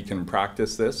ourselves, we can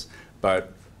practice this,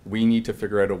 but we need to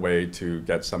figure out a way to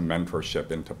get some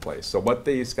mentorship into place. So what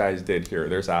these guys did here,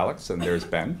 there's Alex and there's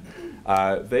Ben.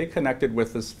 They connected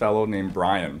with this fellow named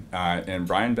Brian. And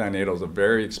Brian Van Adel is a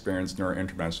very experienced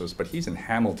neurointerventionist, but he's in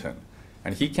Hamilton.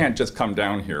 And he can't just come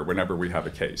down here whenever we have a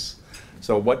case.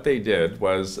 So what they did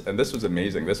was, and this was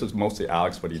amazing, this was mostly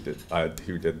Alex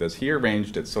who did this. He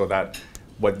arranged it so that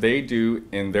what they do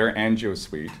in their angio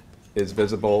suite is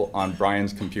visible on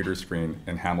Brian's computer screen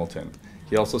in Hamilton.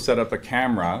 He also set up a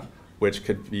camera which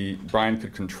Brian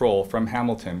could control from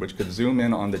Hamilton, which could zoom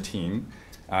in on the team.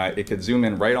 It could zoom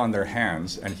in right on their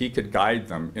hands, and he could guide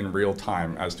them in real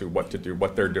time as to what to do,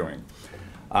 what they're doing.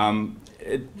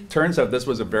 It turns out this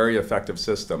was a very effective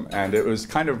system, and it was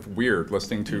kind of weird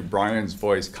listening to Brian's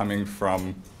voice coming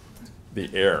from the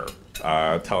air,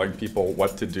 telling people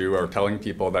what to do or telling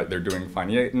people that they're doing fine.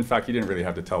 In fact, he didn't really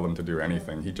have to tell them to do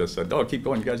anything. He just said, oh, keep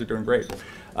going, you guys are doing great.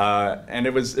 And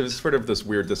it was sort of this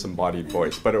weird disembodied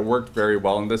voice, but it worked very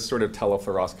well. And this sort of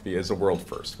telefluoroscopy is a world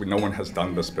first. No one has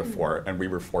done this before, and we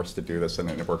were forced to do this, and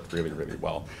it worked really, really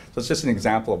well. So it's just an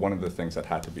example of one of the things that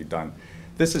had to be done.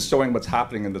 This is showing what's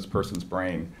happening in this person's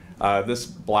brain. This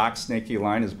black snaky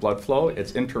line is blood flow.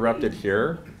 It's interrupted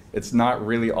here. It's not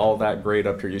really all that great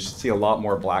up here. You should see a lot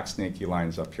more black snaky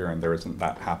lines up here, and there isn't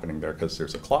that happening there because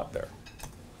there's a clot there.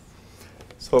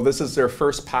 So this is their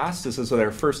first pass. This is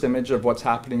their first image of what's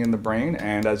happening in the brain,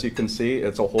 and as you can see,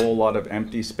 it's a whole lot of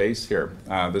empty space here.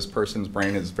 This person's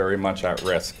brain is very much at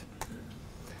risk.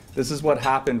 This is what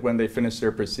happened when they finished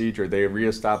their procedure. They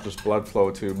reestablished blood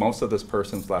flow to most of this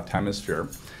person's left hemisphere,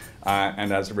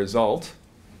 and as a result,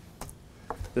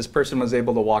 this person was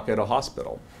able to walk out of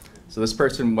hospital. So this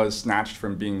person was snatched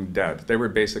from being dead. They were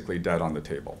basically dead on the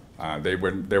table. They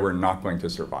were not going to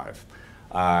survive.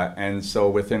 And so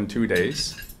within 2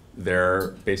 days,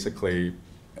 they're basically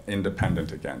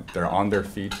independent again. They're on their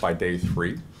feet by day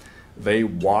 3. They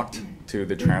walked to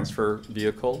the transfer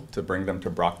vehicle to bring them to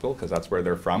Brockville, because that's where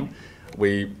they're from.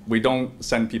 We don't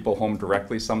send people home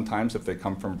directly sometimes if they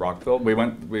come from Brockville.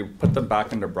 We put them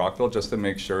back into Brockville just to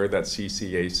make sure that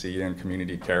CCAC and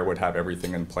community care would have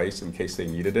everything in place in case they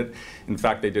needed it. In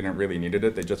fact, they didn't really need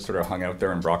it. They just sort of hung out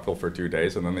there in Brockville for 2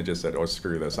 days, and then they just said, oh,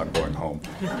 screw this, I'm going home.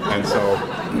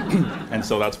 And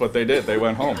so that's what they did. They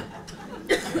went home.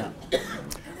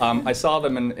 I saw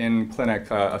them in clinic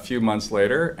a few months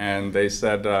later, and they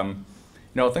said,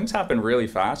 you know, things happen really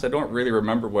fast. I don't really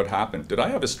remember what happened. Did I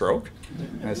have a stroke?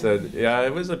 And I said, yeah,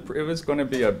 it was going to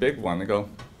be a big one. They go,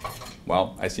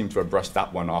 well, I seem to have brushed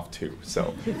that one off too.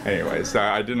 So anyways,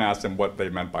 I didn't ask them what they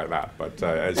meant by that, but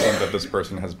I assume that this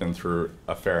person has been through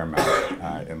a fair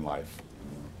amount in life.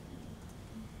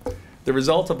 The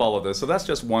result of all of this, so that's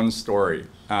just one story,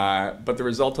 but the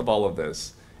result of all of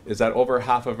this is that over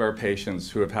half of our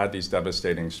patients who have had these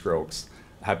devastating strokes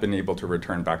have been able to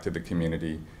return back to the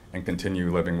community and continue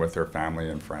living with their family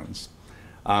and friends.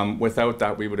 Without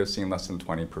that, we would have seen less than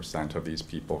 20% of these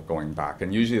people going back.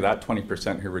 And usually that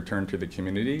 20% who return to the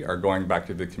community are going back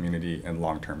to the community in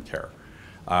long-term care.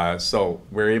 So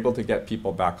we're able to get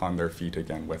people back on their feet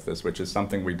again with this, which is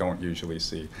something we don't usually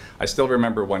see. I still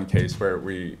remember one case where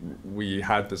we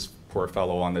had this poor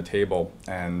fellow on the table,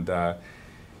 and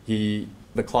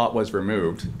the clot was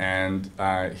removed, and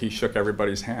he shook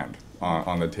everybody's hand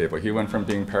on the table. He went from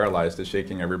being paralyzed to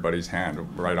shaking everybody's hand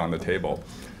right on the table.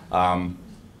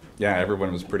 Yeah,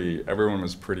 everyone was pretty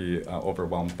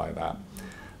overwhelmed by that.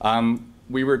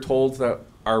 We were told that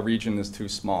our region is too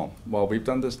small. Well, we've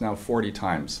done this now 40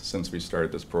 times since we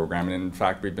started this program, and in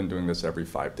fact, we've been doing this every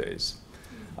 5 days.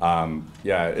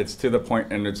 Yeah, it's to the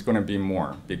point, and it's going to be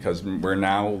more, because we're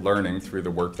now learning through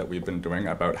the work that we've been doing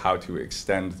about how to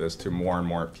extend this to more and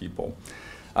more people.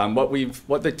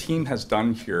 What the team has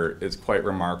done here is quite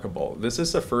remarkable. This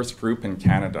is the first group in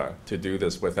Canada to do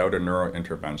this without a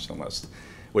neurointerventionalist,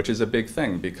 which is a big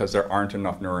thing because there aren't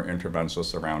enough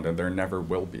neurointerventionalists around, and there never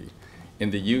will be. In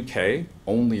the UK,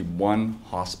 only one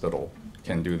hospital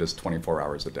can do this 24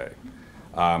 hours a day.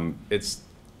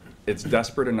 It's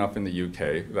desperate enough in the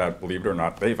UK that, believe it or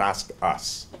not, they've asked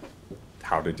us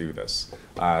how to do this.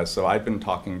 So I've been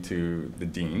talking to the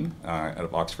Dean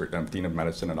of Oxford, Dean of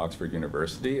Medicine at Oxford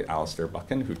University, Alistair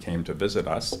Buchan, who came to visit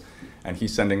us, And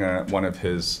he's sending one of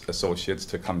his associates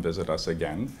to come visit us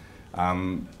again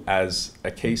as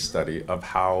a case study of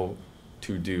how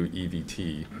to do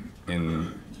EVT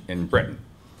in Britain.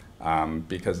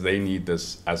 Because they need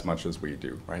this as much as we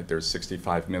do, right? There's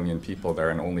 65 million people there,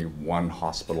 and only one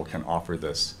hospital can offer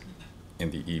this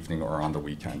in the evening or on the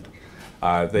weekend.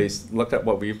 They look at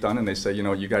what we've done and they say, you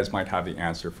know, you guys might have the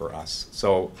answer for us.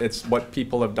 So it's what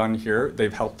people have done here.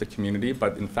 They've helped the community,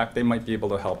 but in fact, they might be able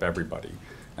to help everybody.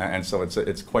 And so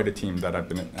it's quite a team that I've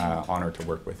been honored to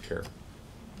work with here.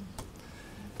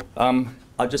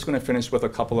 I'm just going to finish with a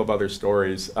couple of other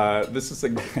stories. This is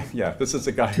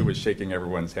a guy who was shaking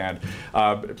everyone's hand.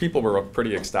 People were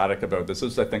pretty ecstatic about this.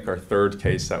 This is, I think, our third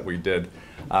case that we did.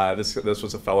 This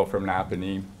was a fellow from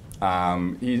Napanee.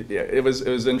 It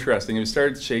was interesting. He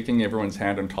started shaking everyone's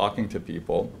hand and talking to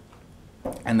people,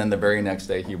 and then the very next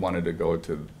day he wanted to go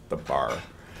to the bar.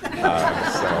 So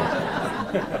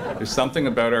there's something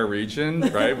about our region,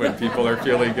 right? When people are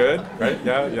feeling good, right?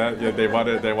 Yeah. They want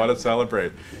to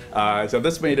celebrate. So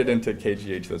this made it into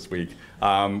KGH this week.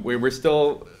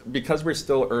 Because we're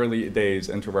still early days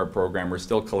into our program, we're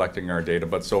still collecting our data,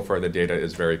 but so far the data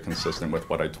is very consistent with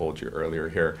what I told you earlier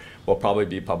here. We'll probably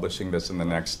be publishing this in the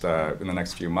next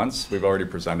few months. We've already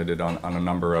presented it on a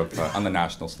number of on the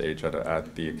national stage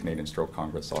at the Canadian Stroke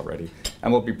Congress already,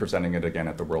 and we'll be presenting it again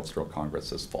at the World Stroke Congress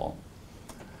this fall.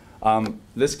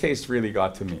 This case really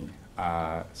got to me.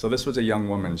 So this was a young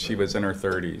woman. She was in her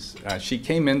 30s. She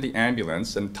came in the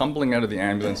ambulance, and tumbling out of the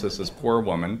ambulance is this poor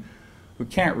woman who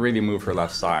can't really move her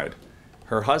left side.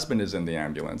 Her husband is in the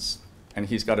ambulance, and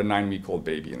he's got a 9-week-old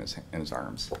baby in his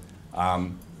arms.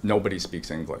 Nobody speaks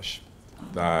English.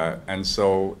 And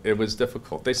so it was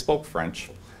difficult. They spoke French,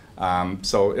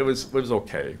 so it was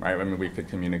okay, right? I mean, we could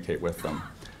communicate with them.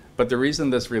 But the reason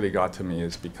this really got to me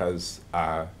is because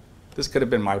this could have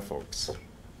been my folks,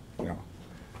 you know.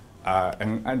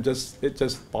 And it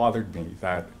just bothered me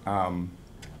that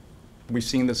we've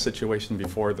seen this situation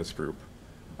before, this group,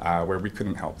 where we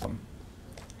couldn't help them.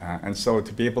 And so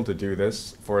to be able to do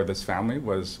this for this family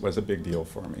was a big deal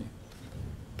for me.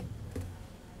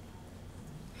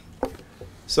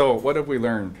 So what have we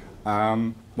learned?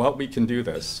 Well, we can do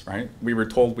this, right? We were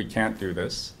told we can't do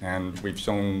this, and we've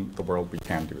shown the world we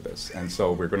can do this. And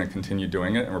so we're going to continue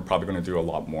doing it, and we're probably going to do a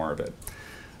lot more of it.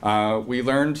 We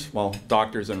learned, well,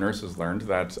 doctors and nurses learned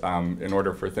that in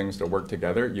order for things to work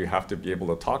together, you have to be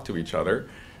able to talk to each other.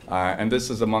 And this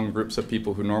is among groups of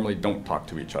people who normally don't talk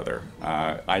to each other.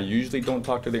 I usually don't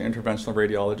talk to the interventional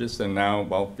radiologist, and now,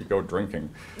 well, we go drinking.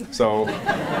 So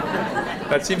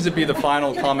that seems to be the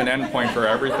final common endpoint for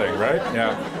everything, right?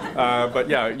 Yeah. But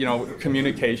yeah, you know,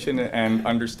 communication and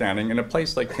understanding in a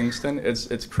place like Kingston,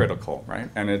 it's critical, right?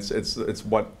 And it's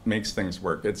what makes things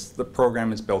work. The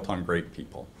program is built on great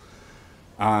people.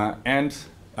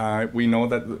 We know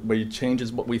that we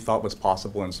changes what we thought was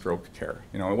possible in stroke care.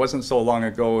 You know, it wasn't so long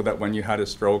ago that when you had a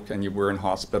stroke and you were in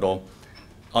hospital,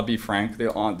 I'll be frank,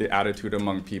 the attitude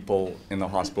among people in the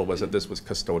hospital was that this was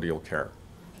custodial care.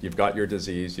 You've got your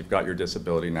disease, you've got your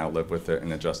disability, now live with it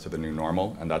and adjust to the new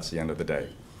normal, and that's the end of the day.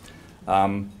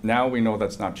 Now we know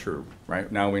that's not true,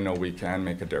 right? Now we know we can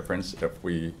make a difference if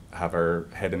we have our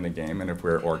head in the game and if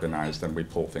we're organized and we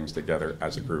pull things together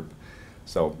as a group.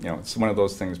 So, you know, it's one of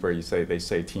those things where they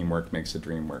say teamwork makes the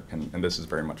dream work, and this is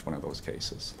very much one of those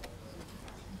cases.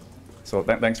 So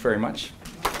thanks very much.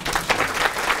 We're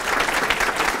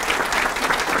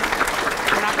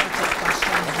not going to take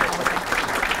questions.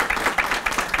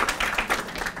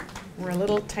 We're a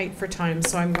little tight for time,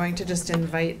 so I'm going to just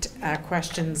invite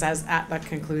questions at the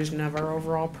conclusion of our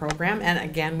overall program. And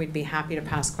again, we'd be happy to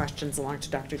pass questions along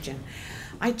to Dr. Jin.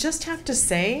 I just have to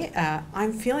say,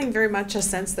 I'm feeling very much a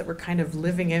sense that we're kind of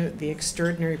living out the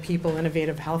extraordinary people,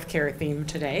 innovative healthcare theme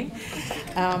today.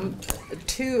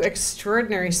 2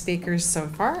 extraordinary speakers so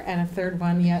far, and a third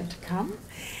one yet to come.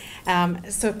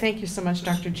 So thank you so much,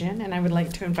 Dr. Jin, and I would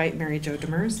like to invite Mary Jo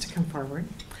Demers to come forward.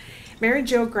 Mary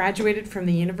Jo graduated from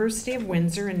the University of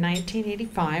Windsor in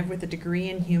 1985 with a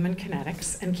degree in human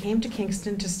kinetics and came to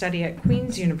Kingston to study at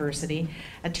Queen's University,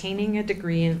 attaining a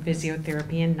degree in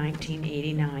physiotherapy in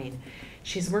 1989.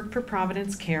 She's worked for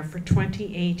Providence Care for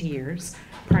 28 years,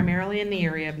 primarily in the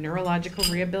area of neurological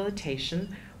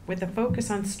rehabilitation, with a focus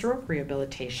on stroke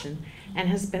rehabilitation, and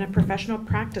has been a professional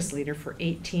practice leader for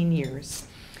 18 years.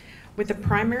 With a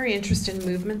primary interest in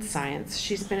movement science,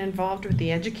 she's been involved with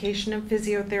the education of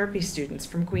physiotherapy students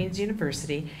from Queen's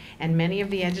University and many of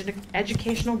the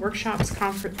educational workshops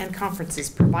and conferences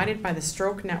provided by the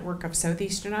Stroke Network of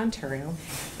Southeastern Ontario,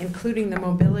 including the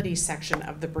mobility section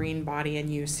of the Brain, Body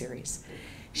and You series.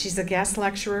 She's a guest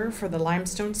lecturer for the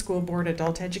Limestone School Board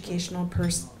Adult Educational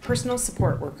Personal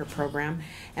Support Worker Program,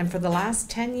 and for the last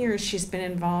 10 years she's been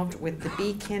involved with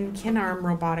the Kin-Arm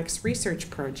Robotics Research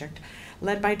Project,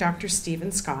 led by Dr.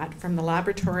 Stephen Scott from the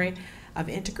Laboratory of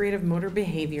Integrative Motor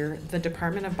Behavior, the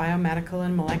Department of Biomedical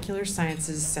and Molecular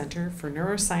Sciences Center for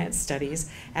Neuroscience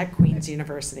Studies at Queen's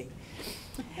University.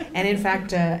 And in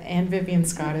fact, Anne Vivian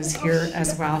Scott is here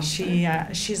as well.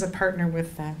 She's a partner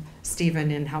with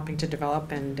Stephen in helping to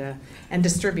develop and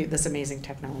distribute this amazing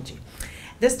technology.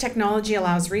 This technology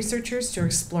allows researchers to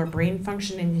explore brain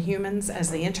function in humans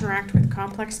as they interact with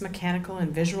complex mechanical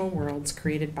and visual worlds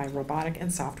created by robotic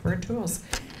and software tools.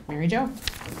 Mary Jo.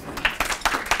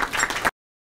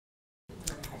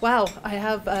 Wow, I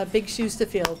have big shoes to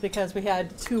fill because we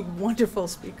had two wonderful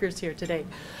speakers here today.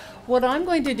 What I'm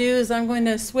going to do is I'm going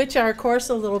to switch our course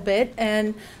a little bit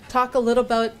and talk a little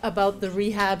bit about the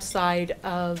rehab side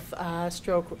of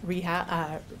stroke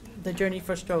rehab, the journey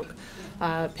for stroke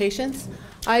patients.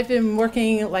 I've been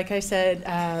working, like I said,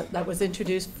 that was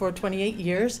introduced for 28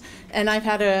 years, and I've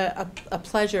had a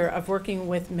pleasure of working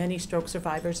with many stroke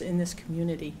survivors in this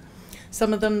community,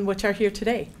 some of them which are here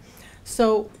today.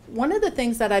 So one of the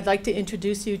things that I'd like to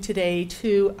introduce you today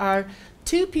to are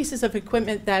two pieces of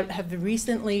equipment that have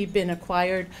recently been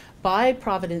acquired by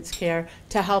Providence Care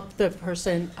to help the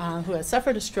person who has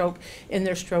suffered a stroke in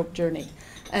their stroke journey.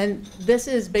 And this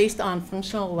is based on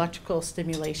functional electrical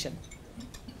stimulation.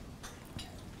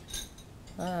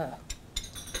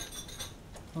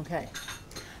 Okay.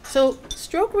 So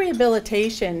stroke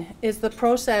rehabilitation is the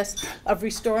process of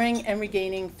restoring and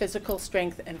regaining physical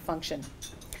strength and function.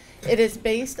 It is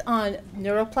based on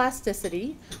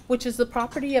neuroplasticity, which is the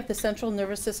property of the central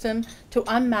nervous system to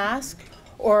unmask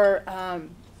or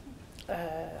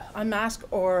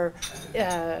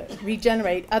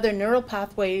regenerate other neural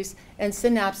pathways and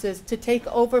synapses to take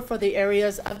over for the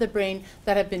areas of the brain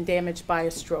that have been damaged by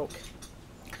a stroke.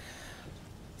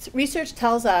 Research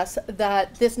tells us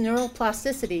that this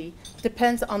neuroplasticity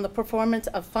depends on the performance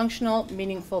of functional,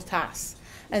 meaningful tasks.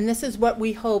 And this is what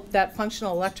we hope that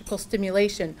functional electrical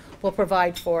stimulation will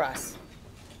provide for us.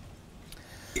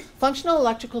 Functional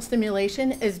electrical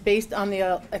stimulation is based on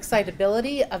the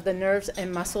excitability of the nerves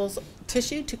and muscles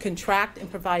tissue to contract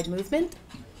and provide movement.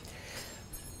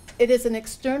 It is an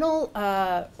external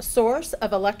source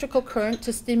of electrical current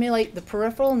to stimulate the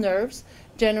peripheral nerves,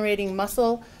 generating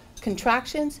muscle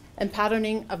contractions and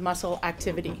patterning of muscle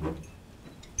activity.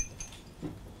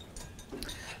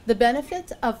 The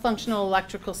benefits of functional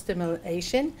electrical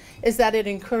stimulation is that it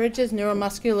encourages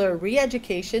neuromuscular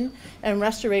re-education and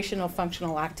restoration of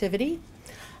functional activity.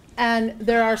 And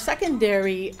there are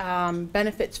secondary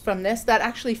benefits from this that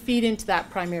actually feed into that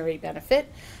primary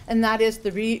benefit, and that is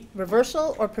the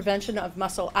reversal or prevention of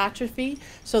muscle atrophy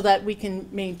so that we can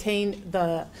maintain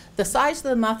the size of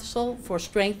the muscle for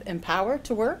strength and power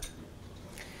to work.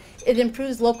 It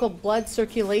improves local blood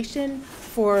circulation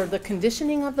for the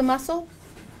conditioning of the muscle.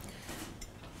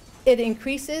 It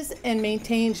increases and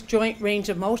maintains joint range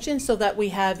of motion so that we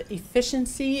have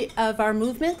efficiency of our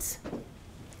movements.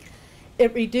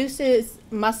 It reduces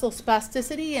muscle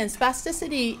spasticity, and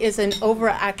spasticity is an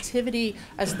overactivity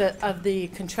of the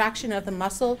contraction of the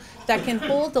muscle that can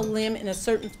hold the limb in a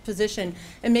certain position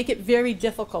and make it very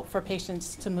difficult for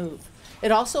patients to move.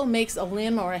 It also makes a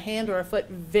limb or a hand or a foot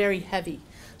very heavy,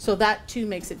 so that too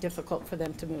makes it difficult for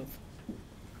them to move.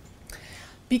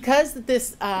 Because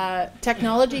this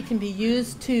technology can be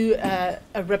used to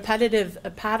a repetitive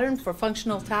pattern for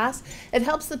functional tasks, it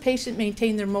helps the patient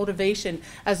maintain their motivation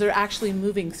as they're actually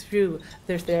moving through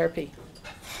their therapy.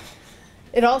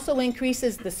 It also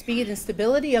increases the speed and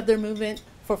stability of their movement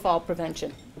for fall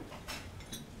prevention.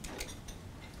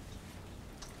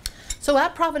 So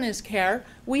at Providence Care,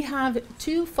 we have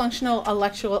two functional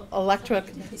electric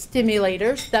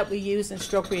stimulators that we use in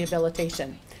stroke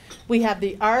rehabilitation. We have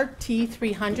the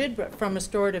RT300 from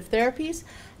Restorative Therapies,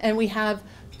 and we have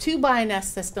two Bioness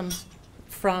systems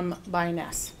from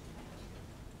Bioness.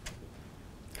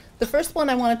 The first one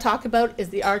I want to talk about is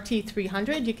the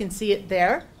RT300. You can see it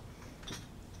there.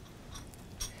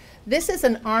 This is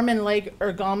an arm and leg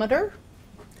ergometer.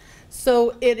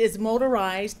 So it is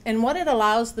motorized, and what it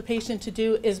allows the patient to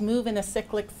do is move in a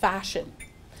cyclic fashion.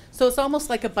 So it's almost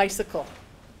like a bicycle.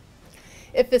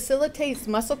 It facilitates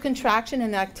muscle contraction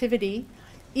and activity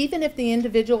even if the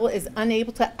individual is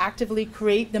unable to actively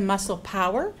create the muscle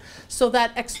power, so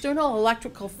that external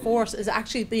electrical force is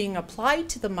actually being applied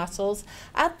to the muscles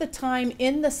at the time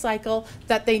in the cycle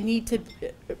that they need to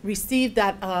receive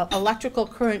that electrical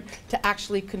current to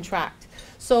actually contract.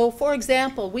 So for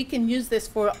example, we can use this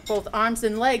for both arms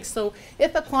and legs. So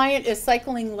if a client is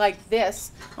cycling like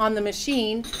this on the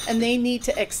machine and they need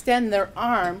to extend their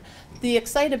arm, the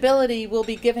excitability will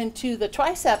be given to the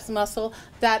triceps muscle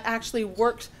that actually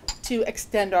works to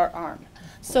extend our arm.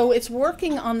 So it's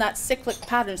working on that cyclic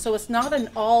pattern. So it's not an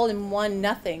all-in-one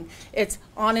nothing. It's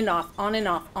on and off, on and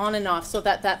off, on and off, so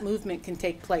that that movement can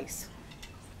take place.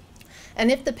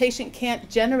 And if the patient can't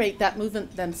generate that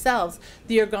movement themselves,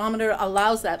 the ergometer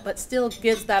allows that, but still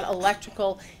gives that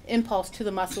electrical impulse to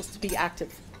the muscles to be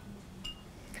active.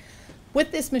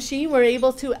 With this machine, we're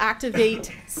able to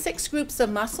activate 6 groups of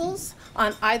muscles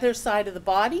on either side of the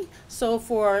body. So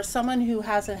for someone who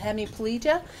has a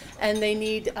hemiplegia and they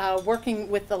need working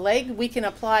with the leg, we can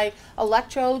apply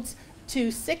electrodes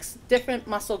to 6 different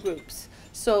muscle groups.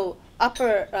 So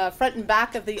upper, front and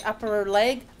back of the upper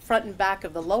leg, front and back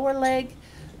of the lower leg.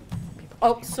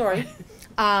 Oh, sorry.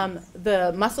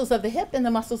 The muscles of the hip and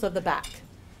the muscles of the back.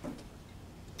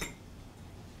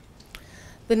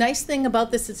 The nice thing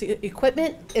about this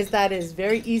equipment is that it is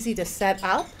very easy to set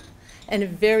up and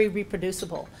very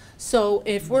reproducible. So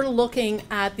if we're looking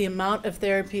at the amount of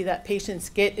therapy that patients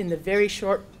get in the very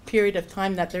short period of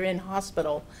time that they're in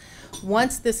hospital,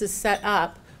 once this is set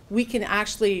up, we can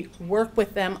actually work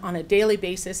with them on a daily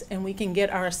basis, and we can get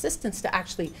our assistants to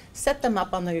actually set them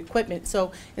up on the equipment.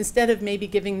 So instead of maybe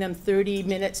giving them 30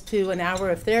 minutes to an hour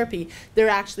of therapy, they're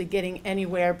actually getting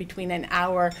anywhere between an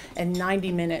hour and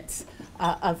 90 minutes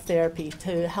of therapy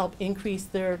to help increase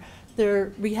their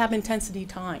rehab intensity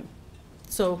time,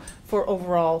 so for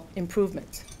overall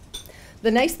improvement. The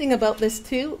nice thing about this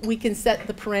too, we can set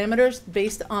the parameters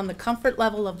based on the comfort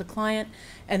level of the client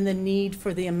and the need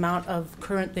for the amount of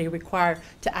current they require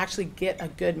to actually get a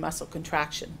good muscle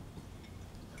contraction.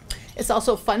 It's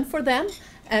also fun for them,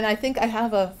 and I think I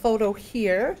have a photo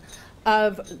here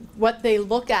of what they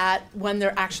look at when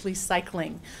they're actually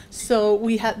cycling. So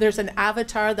there's an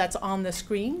avatar that's on the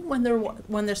screen when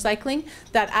they're cycling.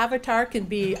 That avatar can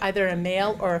be either a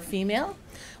male or a female.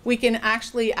 We can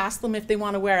actually ask them if they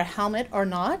want to wear a helmet or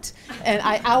not, and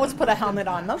I always put a helmet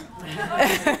on them.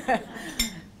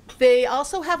 They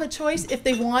also have a choice if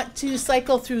they want to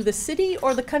cycle through the city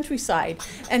or the countryside.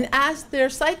 And as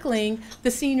they're cycling, the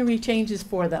scenery changes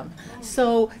for them.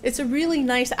 So it's a really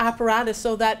nice apparatus,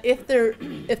 so that if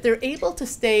they're able to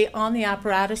stay on the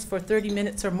apparatus for 30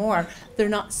 minutes or more, they're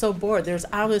not so bored. There's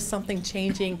always something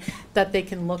changing that they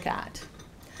can look at.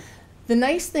 The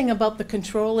nice thing about the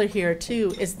controller here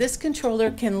too is this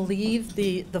controller can leave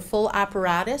the full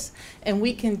apparatus, and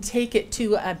we can take it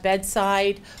to a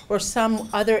bedside or some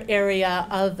other area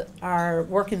of our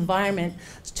work environment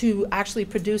to actually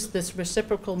produce this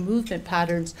reciprocal movement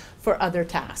patterns for other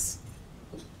tasks.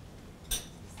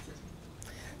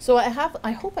 So I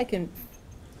hope I can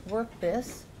work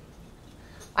this.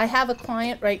 I have a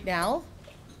client right now.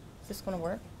 Is this going to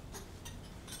work?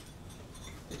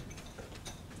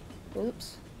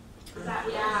 Oops.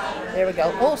 There we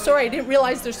go. Oh, sorry, I didn't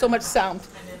realize there's so much sound.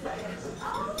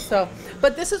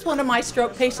 But this is one of my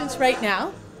stroke patients right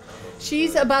now.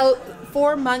 She's about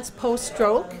 4 months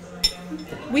post-stroke.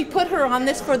 We put her on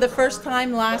this for the first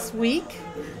time last week,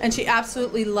 and she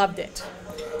absolutely loved it.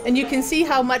 And you can see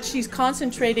how much she's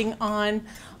concentrating on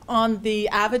the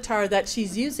avatar that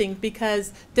she's using,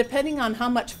 because depending on how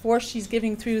much force she's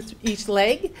giving through each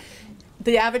leg,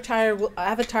 the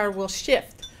avatar will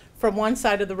shift from one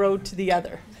side of the road to the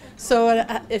other. So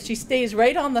if she stays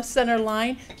right on the center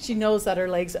line, she knows that her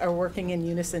legs are working in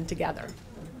unison together.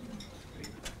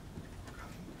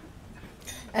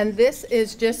 And this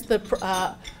is just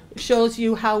shows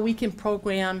you how we can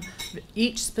program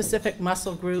each specific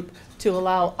muscle group to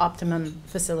allow optimum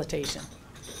facilitation.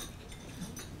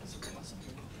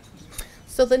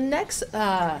 So the next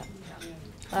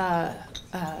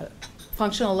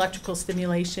functional electrical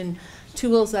stimulation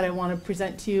tools that I want to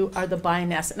present to you are the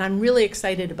Bioness, and I'm really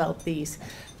excited about these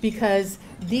because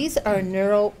these are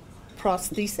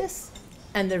neuroprosthesis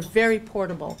and they're very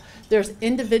portable. There's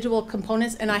individual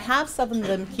components, and I have some of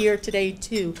them here today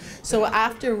too. So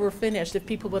after we're finished, if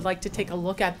people would like to take a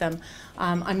look at them,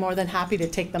 I'm more than happy to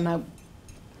take them out.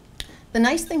 The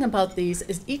nice thing about these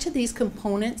is each of these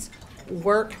components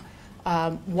work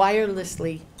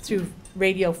wirelessly through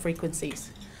radio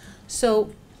frequencies.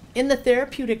 So in the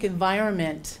therapeutic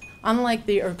environment, unlike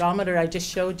the ergometer I just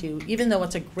showed you, even though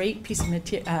it's a great piece of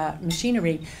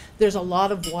machinery, there's a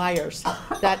lot of wires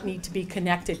that need to be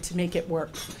connected to make it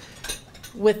work.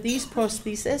 With these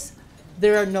prostheses,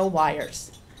 there are no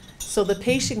wires. So the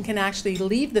patient can actually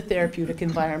leave the therapeutic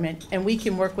environment, and we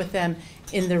can work with them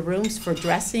in their rooms for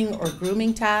dressing or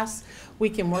grooming tasks. We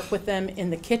can work with them in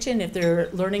the kitchen if they're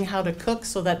learning how to cook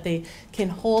so that they can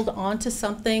hold on to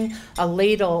something, a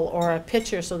ladle or a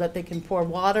pitcher so that they can pour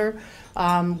water.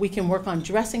 We can work on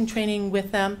dressing training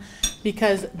with them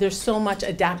because there's so much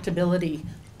adaptability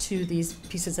to these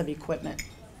pieces of equipment.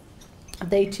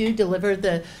 They too deliver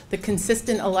the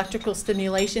consistent electrical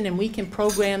stimulation, and we can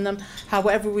program them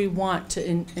however we want to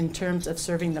in terms of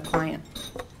serving the client.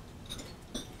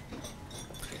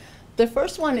 The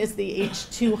first one is the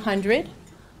H200.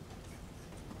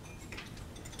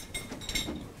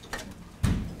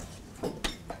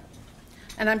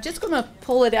 And I'm just going to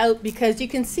pull it out because you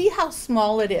can see how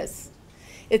small it is.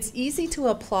 It's easy to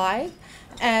apply,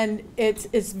 and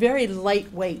it's very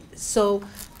lightweight. So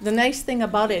the nice thing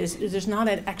about it is there's not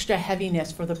an extra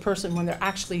heaviness for the person when they're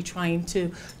actually trying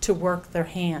to work their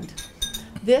hand.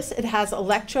 It has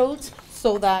electrodes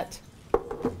so that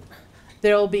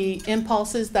there will be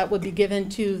impulses that would be given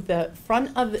to the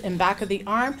front of and back of the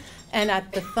arm and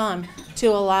at the thumb to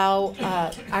allow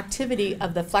activity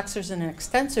of the flexors and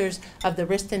extensors of the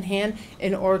wrist and hand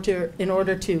in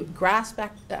order to grasp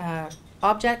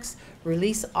objects,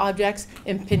 release objects,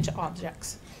 and pinch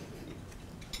objects.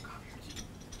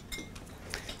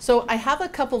 So I have a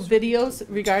couple videos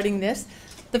regarding this.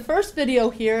 The first video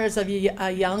here is of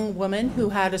a young woman who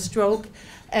had a stroke,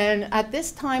 and at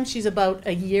this time she's about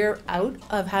a year out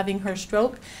of having her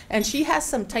stroke, and she has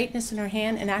some tightness in her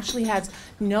hand and actually has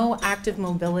no active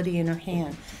mobility in her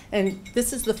hand. And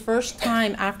this is the first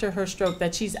time after her stroke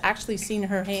that she's actually seen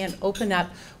her hand open up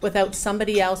without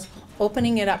somebody else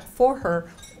opening it up for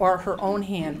her or her own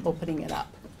hand opening it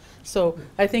up. So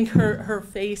I think her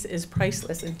face is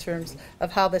priceless in terms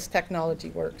of how this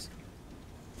technology works.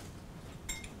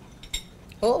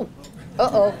 Oh,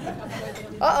 uh-oh,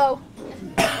 uh-oh.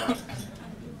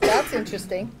 That's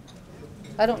interesting.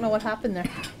 I don't know what happened there.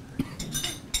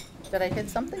 Did I hit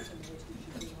something?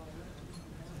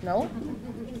 No?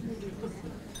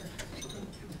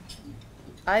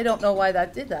 I don't know why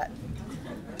that did that.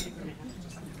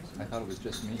 I thought it was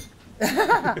just me.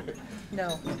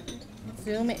 No.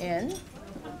 Zoom in.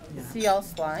 See all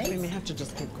slides. We may have to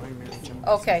just keep going, Mary Jo.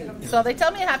 Okay, so they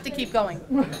tell me I have to keep going.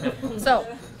 So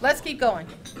let's keep going.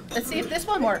 Let's see if this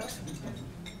one works.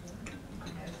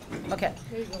 Okay.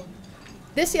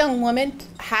 This young woman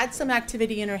had some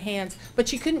activity in her hands, but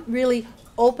she couldn't really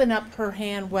open up her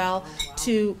hand well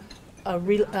to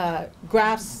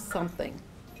grasp something.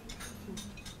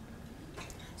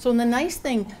 So the nice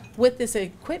thing with this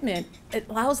equipment, it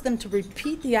allows them to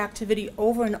repeat the activity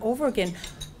over and over again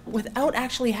without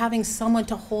actually having someone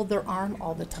to hold their arm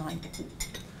all the time.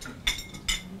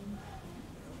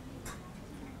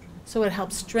 So it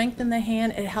helps strengthen the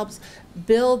hand, it helps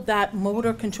build that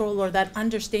motor control or that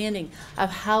understanding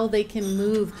of how they can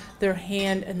move their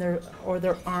hand and their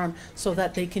arm so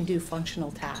that they can do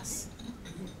functional tasks.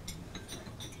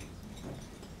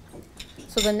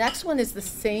 So the next one is the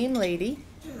same lady,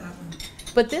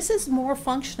 but this is more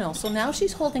functional. So now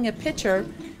she's holding a pitcher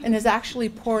and is actually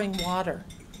pouring water.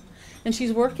 And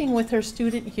she's working with her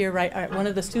student here, one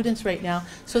of the students right now,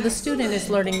 so the student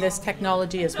is learning this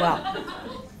technology as well.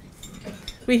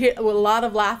 We hear a lot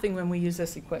of laughing when we use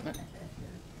this equipment.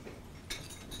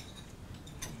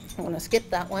 I'm going to skip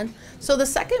that one. So the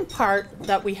second part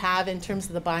that we have in terms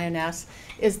of the Bioness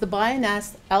is the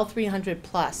Bioness L300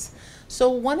 Plus. So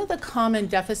one of the common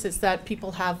deficits that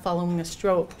people have following a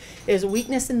stroke is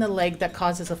weakness in the leg that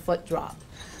causes a foot drop.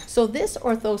 So this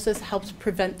orthosis helps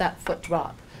prevent that foot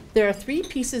drop. There are three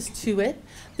pieces to it.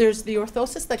 There's the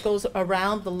orthosis that goes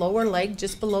around the lower leg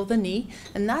just below the knee,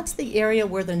 and that's the area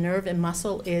where the nerve and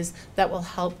muscle is that will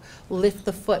help lift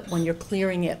the foot when you're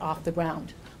clearing it off the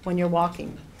ground, when you're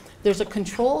walking. There's a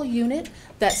control unit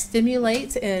that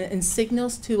stimulates and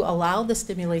signals to allow the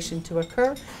stimulation to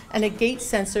occur, and a gait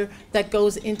sensor that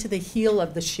goes into the heel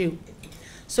of the shoe.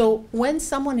 So when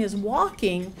someone is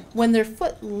walking, when their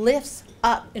foot lifts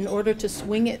up in order to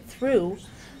swing it through,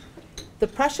 the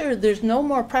pressure, there's no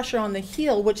more pressure on the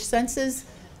heel, which senses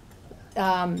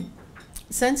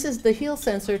the heel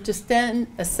sensor to send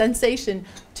a sensation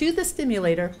to the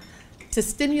stimulator to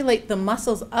stimulate the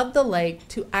muscles of the leg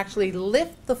to actually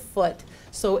lift the foot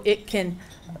so it can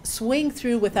swing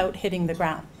through without hitting the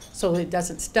ground. So it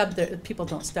doesn't stub people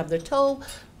don't stub their toe,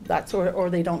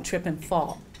 or they don't trip and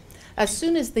fall. As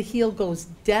soon as the heel goes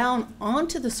down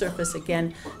onto the surface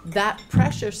again, that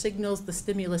pressure signals the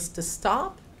stimulus to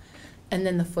stop, and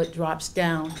then the foot drops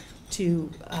down to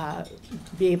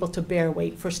be able to bear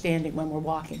weight for standing when we're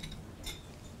walking.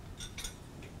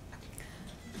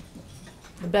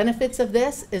 The benefits of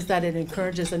this is that it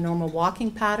encourages a normal walking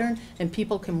pattern and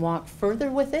people can walk further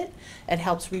with it. It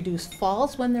helps reduce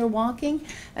falls when they're walking.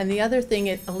 And the other thing,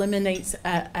 it eliminates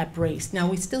a brace. Now,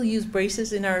 we still use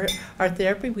braces in our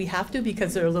therapy. We have to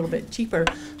because they're a little bit cheaper.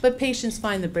 But patients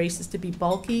find the braces to be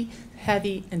bulky,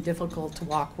 heavy, and difficult to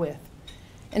walk with.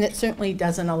 And it certainly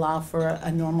doesn't allow for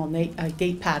a normal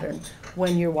gait pattern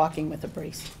when you're walking with a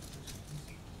brace.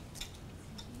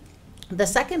 The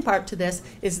second part to this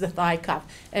is the thigh cuff.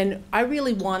 And I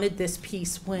really wanted this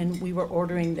piece when we were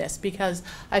ordering this because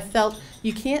I felt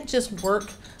you can't just work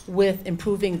with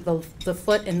improving the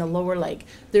foot and the lower leg.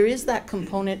 There is that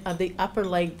component of the upper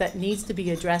leg that needs to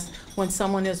be addressed when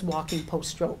someone is walking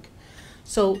post-stroke.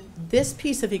 So this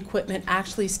piece of equipment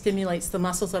actually stimulates the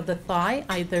muscles of the thigh,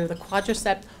 either the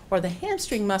quadricep or the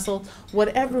hamstring muscle,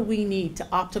 whatever we need to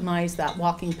optimize that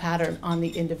walking pattern on the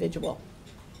individual.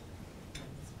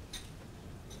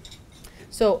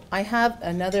 So I have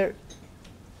another,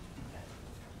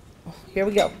 oh, here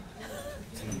we go.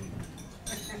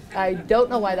 I don't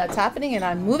know why that's happening, and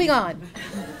I'm moving on.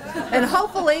 And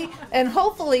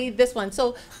hopefully this one.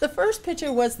 So the first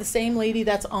picture was the same lady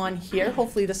that's on here.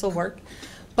 Hopefully this will work.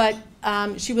 But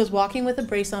she was walking with a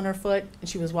brace on her foot, and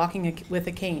she was walking with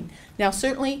a cane. Now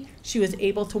certainly she was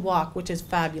able to walk, which is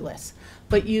fabulous.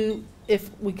 But if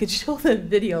we could show the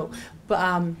video,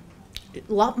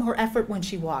 a lot more effort when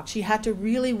she walked. She had to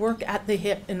really work at the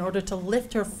hip in order to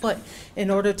lift her foot, in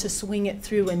order to swing it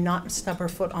through and not stub her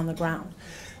foot on the ground.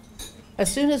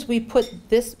 As soon as we put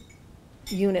this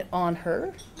unit on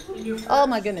her, oh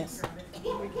my goodness.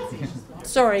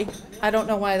 Sorry, I don't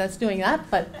know why that's doing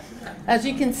that, but as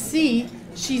you can see,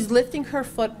 she's lifting her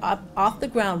foot up off the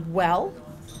ground well,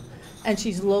 and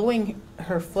she's lowering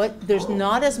her foot. There's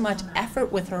not as much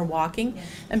effort with her walking.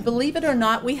 And believe it or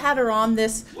not, we had her on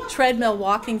this treadmill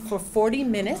walking for 40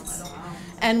 minutes,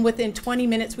 and within 20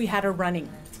 minutes we had her running.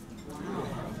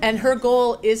 And her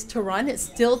goal is to run. It's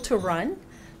still to run.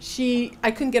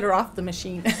 I couldn't get her off the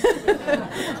machine.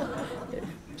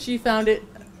 She found it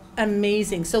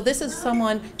amazing. So this is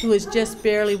someone who is just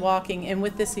barely walking, and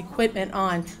with this equipment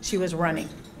on, she was running.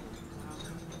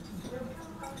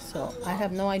 So I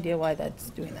have no idea why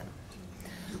that's doing that.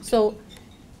 So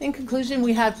in conclusion,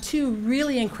 we have two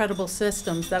really incredible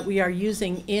systems that we are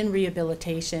using in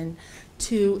rehabilitation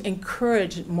to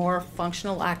encourage more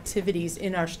functional activities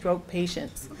in our stroke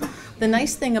patients. The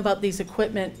nice thing about this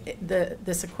equipment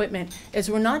is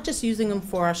we're not just using them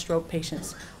for our stroke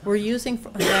patients. We're using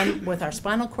them with our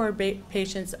spinal cord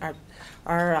patients,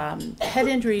 our head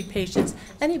injury patients,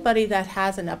 anybody that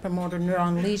has an upper motor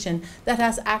neuron lesion that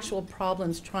has actual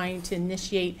problems trying to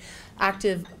initiate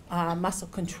active muscle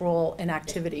control and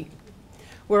activity.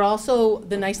 We're also,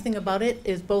 the nice thing about it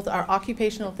is both our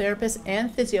occupational therapists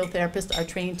and physiotherapists are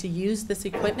trained to use this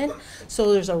equipment,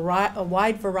 so there's a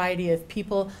wide variety of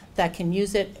people that can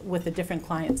use it with the different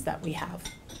clients that we have.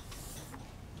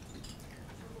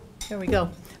 There we go.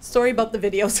 Sorry about the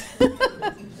videos.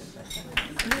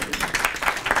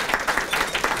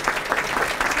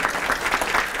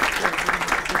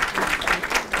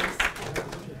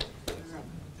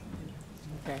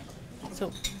 Okay,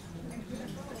 so.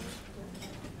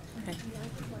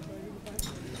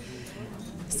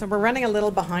 So we're running a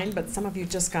little behind, but some of you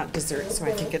just got dessert, so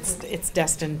I think it's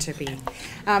destined to be.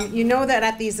 You know that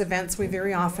at these events, we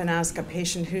very often ask a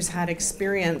patient who's had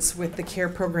experience with the CARE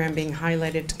program being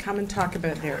highlighted to come and talk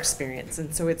about their experience.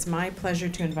 And so it's my pleasure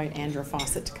to invite Andrea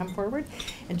Fawcett to come forward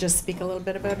and just speak a little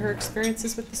bit about her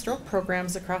experiences with the stroke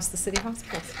programs across the city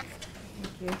hospitals.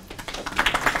 Thank you.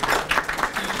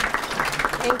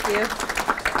 Thank you.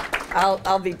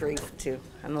 I'll be brief too.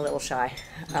 I'm a little shy.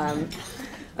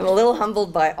 I'm a little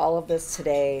humbled by all of this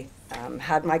today.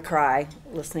 Had my cry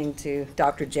listening to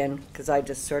Dr. Jen because I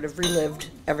just sort of relived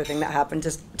everything that happened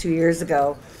just 2 years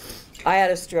ago. I had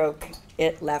a stroke.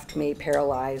 It left me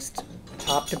paralyzed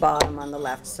top to bottom on the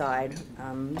left side.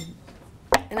 And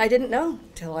I didn't know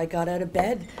till I got out of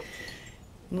bed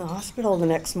in the hospital the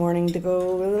next morning to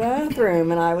go to the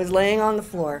bathroom, and I was laying on the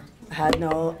floor. I had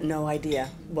no idea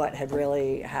what had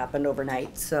really happened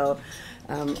overnight. So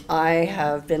I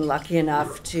have been lucky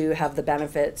enough to have the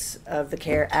benefits of the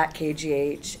care at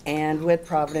KGH and with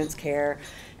Providence Care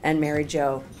and Mary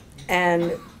Jo,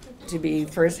 and to be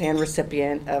firsthand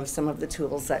recipient of some of the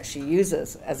tools that she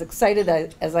uses. As excited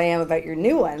as I am about your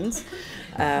new ones,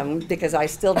 because I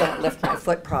still don't lift my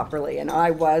foot properly. And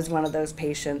I was one of those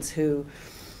patients who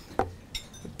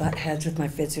butt heads with my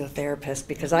physiotherapist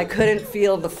because I couldn't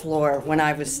feel the floor when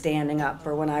I was standing up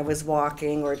or when I was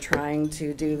walking or trying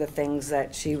to do the things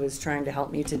that she was trying to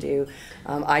help me to do.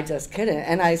 I just couldn't,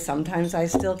 and sometimes I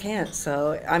still can't.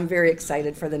 So I'm very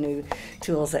excited for the new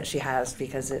tools that she has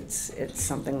because it's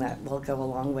something that will go a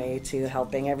long way to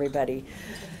helping everybody.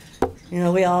 You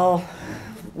know,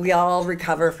 we all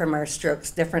recover from our strokes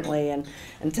differently, and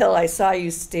until I saw you,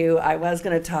 Stu, I was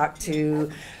going to talk to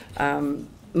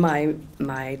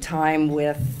my time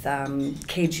with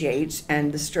KGH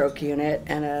and the stroke unit,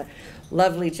 and a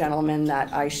lovely gentleman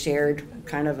that I shared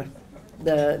kind of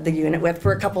the unit with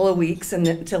for a couple of weeks, and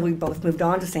until we both moved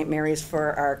on to St. Mary's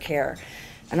for our care.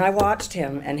 And I watched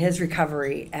him and his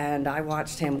recovery, and I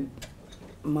watched him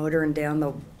motoring down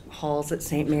the halls at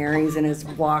St. Mary's in his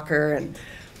walker, and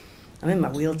I'm in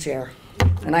my wheelchair.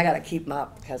 And I got to keep him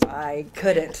up because I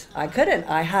couldn't.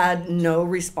 I had no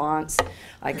response.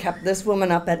 I kept this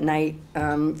woman up at night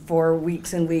for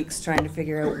weeks and weeks trying to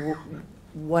figure out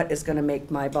what is going to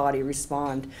make my body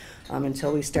respond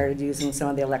until we started using some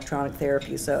of the electronic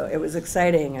therapy. So it was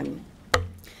exciting. And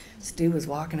Stu was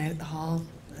walking out the hall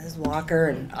with his walker,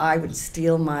 and I would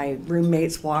steal my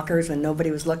roommates' walkers when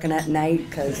nobody was looking at night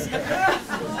because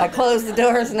I closed the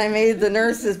doors and I made the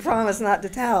nurses promise not to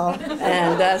tell.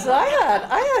 And so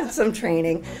I had some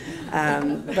training.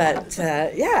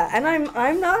 Yeah, and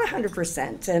I'm not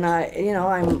 100%, and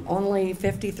I'm only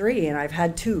 53, and I've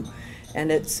had 2,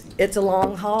 and it's a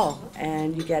long haul,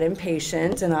 and you get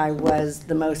impatient, and I was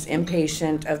the most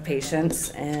impatient of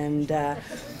patients, and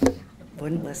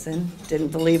wouldn't listen, didn't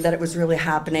believe that it was really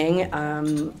happening.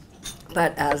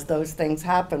 But as those things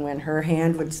happen, when her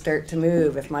hand would start to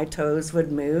move, if my toes would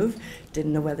move,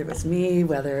 didn't know whether it was me,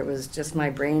 whether it was just my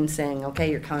brain saying, okay,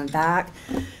 you're coming back.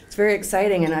 It's very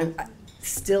exciting, and I'm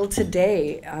still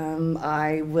today,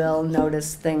 I will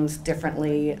notice things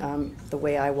differently the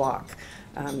way I walk,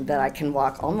 that I can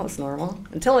walk almost normal.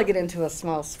 Until I get into a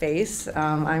small space,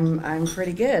 I'm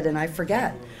pretty good, and I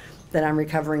forget that I'm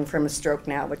recovering from a stroke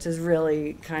now, which is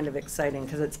really kind of exciting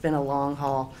because it's been a long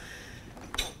haul.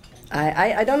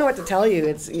 I don't know what to tell you.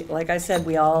 It's like I said,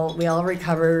 we all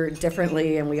recover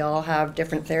differently, and we all have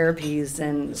different therapies,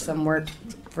 and some work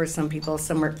for some people,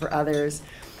 some work for others.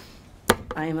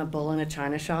 I am a bull in a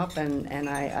china shop, and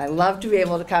I love to be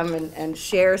able to come and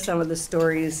share some of the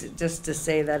stories, just to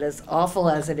say that as awful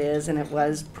as it is, and it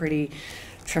was pretty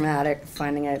traumatic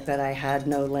finding out that I had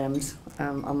no limbs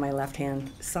on my left-hand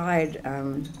side.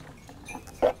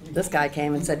 This guy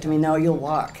came and said to me, no, you'll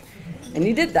walk. And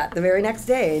you did that the very next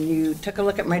day, and you took a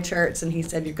look at my charts, and he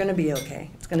said, you're going to be okay.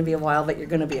 It's going to be a while, but you're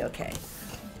going to be okay.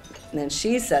 And then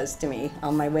she says to me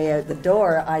on my way out the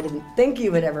door, I didn't think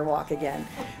you would ever walk again,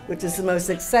 which is the most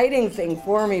exciting thing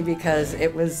for me because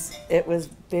it was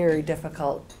very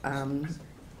difficult.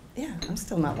 Yeah, I'm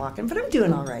still not walking, but I'm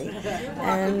doing all right.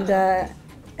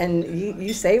 And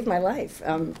you saved my life.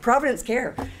 Providence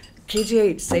Care.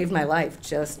 KGH saved my life,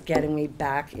 just getting me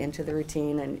back into the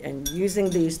routine and using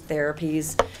these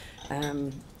therapies.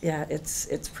 Yeah,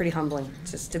 it's pretty humbling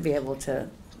just to be able to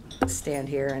stand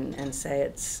here and say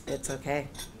it's okay.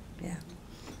 Yeah.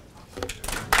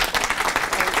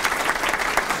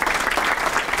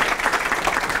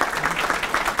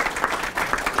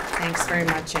 Thanks very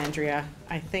much, Andrea.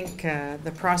 I think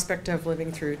the prospect of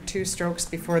living through 2 strokes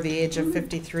before the age of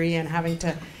 53 and having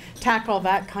to tackle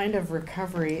that kind of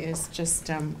recovery is just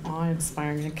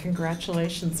awe-inspiring, and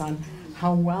congratulations on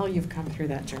how well you've come through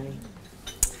that journey.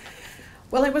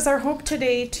 Well, it was our hope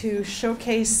today to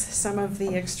showcase some of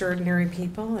the extraordinary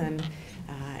people and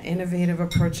innovative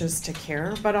approaches to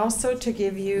care, but also to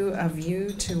give you a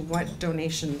view to what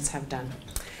donations have done.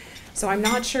 So I'm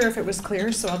not sure if it was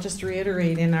clear, so I'll just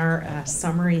reiterate in our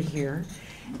summary here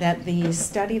that the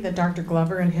study that Dr.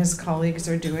 Glover and his colleagues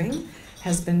are doing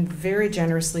has been very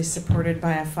generously supported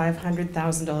by a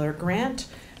 $500,000 grant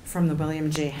from the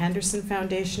William J. Henderson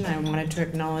Foundation. I wanted to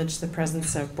acknowledge the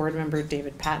presence of board member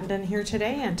David Pattenden here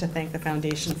today and to thank the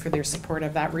foundation for their support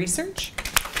of that research.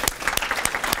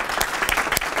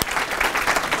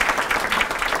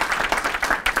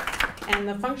 And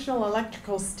the functional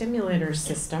electrical stimulator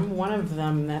system, one of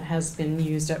them that has been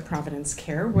used at Providence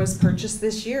Care, was purchased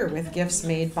this year with gifts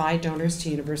made by donors to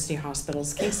University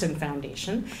Hospital's Kingston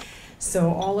Foundation.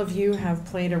 So all of you have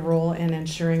played a role in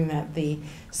ensuring that the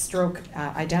stroke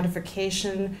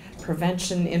identification,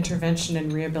 prevention, intervention,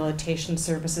 and rehabilitation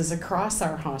services across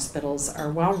our hospitals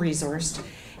are well resourced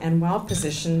and well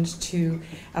positioned to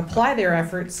apply their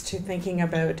efforts to thinking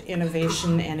about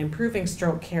innovation and improving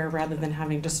stroke care rather than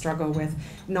having to struggle with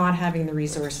not having the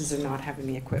resources or not having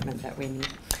the equipment that we need.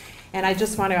 And I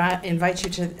just want to invite you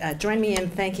to join me in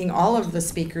thanking all of the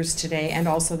speakers today and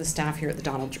also the staff here at the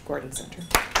Donald Gordon Centre.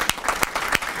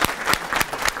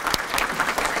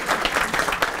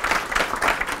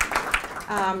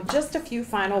 Just a few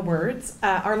final words.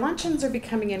 Our luncheons are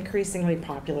becoming increasingly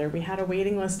popular. We had a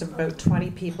waiting list of about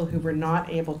 20 people who were not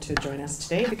able to join us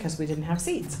today because we didn't have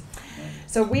seats.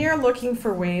 So we are looking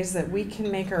for ways that we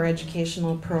can make our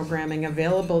educational programming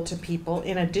available to people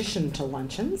in addition to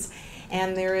luncheons.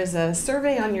 And there is a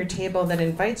survey on your table that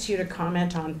invites you to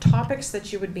comment on topics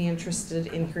that you would be interested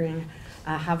in hearing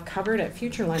have covered at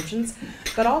future luncheons.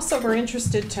 But also we're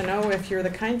interested to know if you're the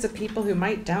kinds of people who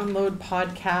might download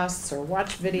podcasts or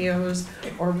watch videos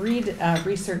or read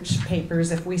research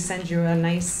papers if we send you a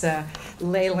nice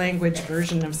lay language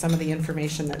version of some of the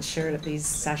information that's shared at these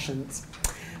sessions.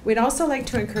 We'd also like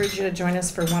to encourage you to join us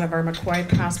for one of our McCoy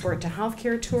Passport to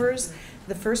Healthcare tours.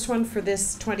 The first one for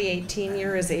this 2018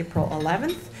 year is April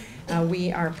 11th.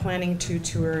 We are planning to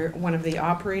tour one of the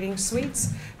operating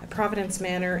suites, Providence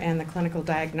Manor and the clinical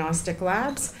diagnostic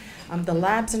labs. The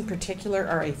labs in particular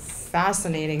are a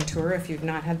fascinating tour if you've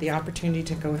not had the opportunity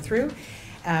to go through.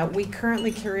 We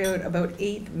currently carry out about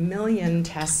 8 million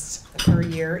tests per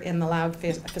year in the lab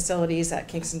facilities at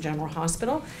Kingston General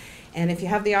Hospital. And if you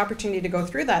have the opportunity to go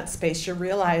through that space, you'll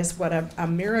realize what a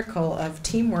miracle of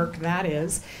teamwork that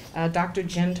is. Dr.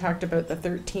 Jen talked about the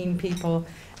 13 people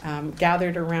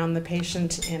gathered around the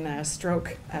patient in a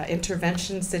stroke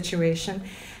intervention situation.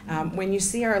 When you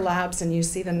see our labs and you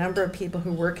see the number of people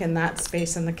who work in that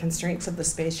space and the constraints of the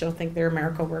space, you'll think they're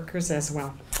miracle workers as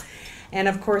well. And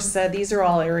of course, these are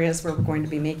all areas where we're going to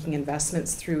be making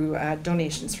investments through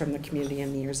donations from the community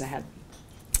in the years ahead.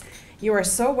 You are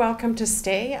so welcome to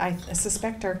stay. I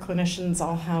suspect our clinicians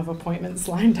all have appointments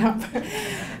lined up.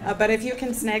 But if you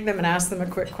can snag them and ask them a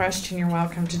quick question, you're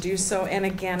welcome to do so. And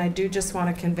again, I do just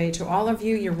want to convey to all of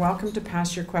you, you're welcome to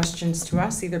pass your questions to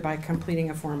us, either by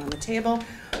completing a form on the table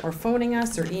or phoning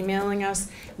us or emailing us.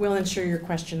 We'll ensure your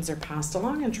questions are passed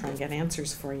along and try and get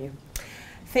answers for you.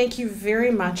 Thank you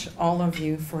very much, all of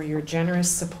you, for your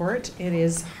generous support. It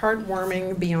is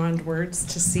heartwarming beyond words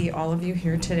to see all of you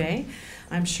here today.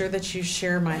 I'm sure that you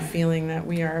share my feeling that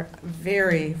we are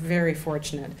very, very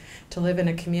fortunate to live in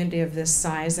a community of this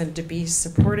size and to be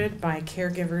supported by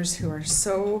caregivers who are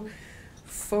so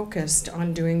focused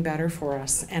on doing better for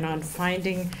us and on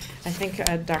finding, I think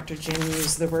Dr. Jim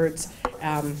used the words,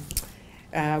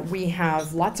 we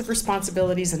have lots of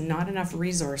responsibilities and not enough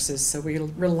resources, so we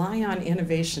rely on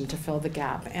innovation to fill the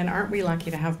gap. And aren't we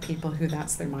lucky to have people who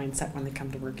that's their mindset when they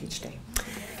come to work each day?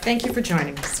 Thank you for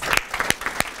joining us.